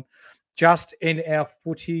going on just in our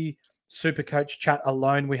footy Supercoach chat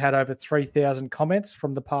alone, we had over 3,000 comments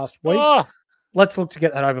from the past week. Oh, Let's look to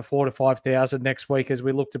get that over 4,000 to 5,000 next week as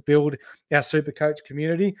we look to build our Supercoach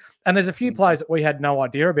community. And there's a few players that we had no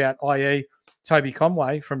idea about, i.e. Toby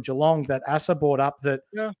Conway from Geelong that Asa brought up that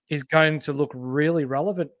is going to look really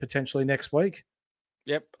relevant potentially next week.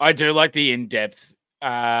 yep. I do like the in-depth,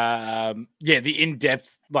 the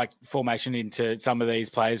in-depth like formation into some of these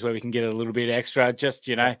players where we can get a little bit extra. Just,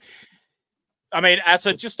 I mean,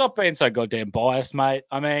 Asa, just stop being so goddamn biased, mate.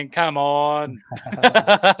 I mean, come on.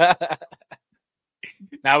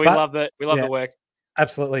 No, we love the work.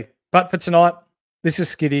 Absolutely. But for tonight, this is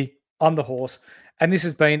Skiddy. I'm the horse. And this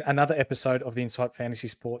has been another episode of the Insight Fantasy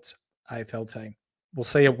Sports AFL team. We'll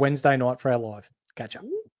see you Wednesday night for our live. Catch up.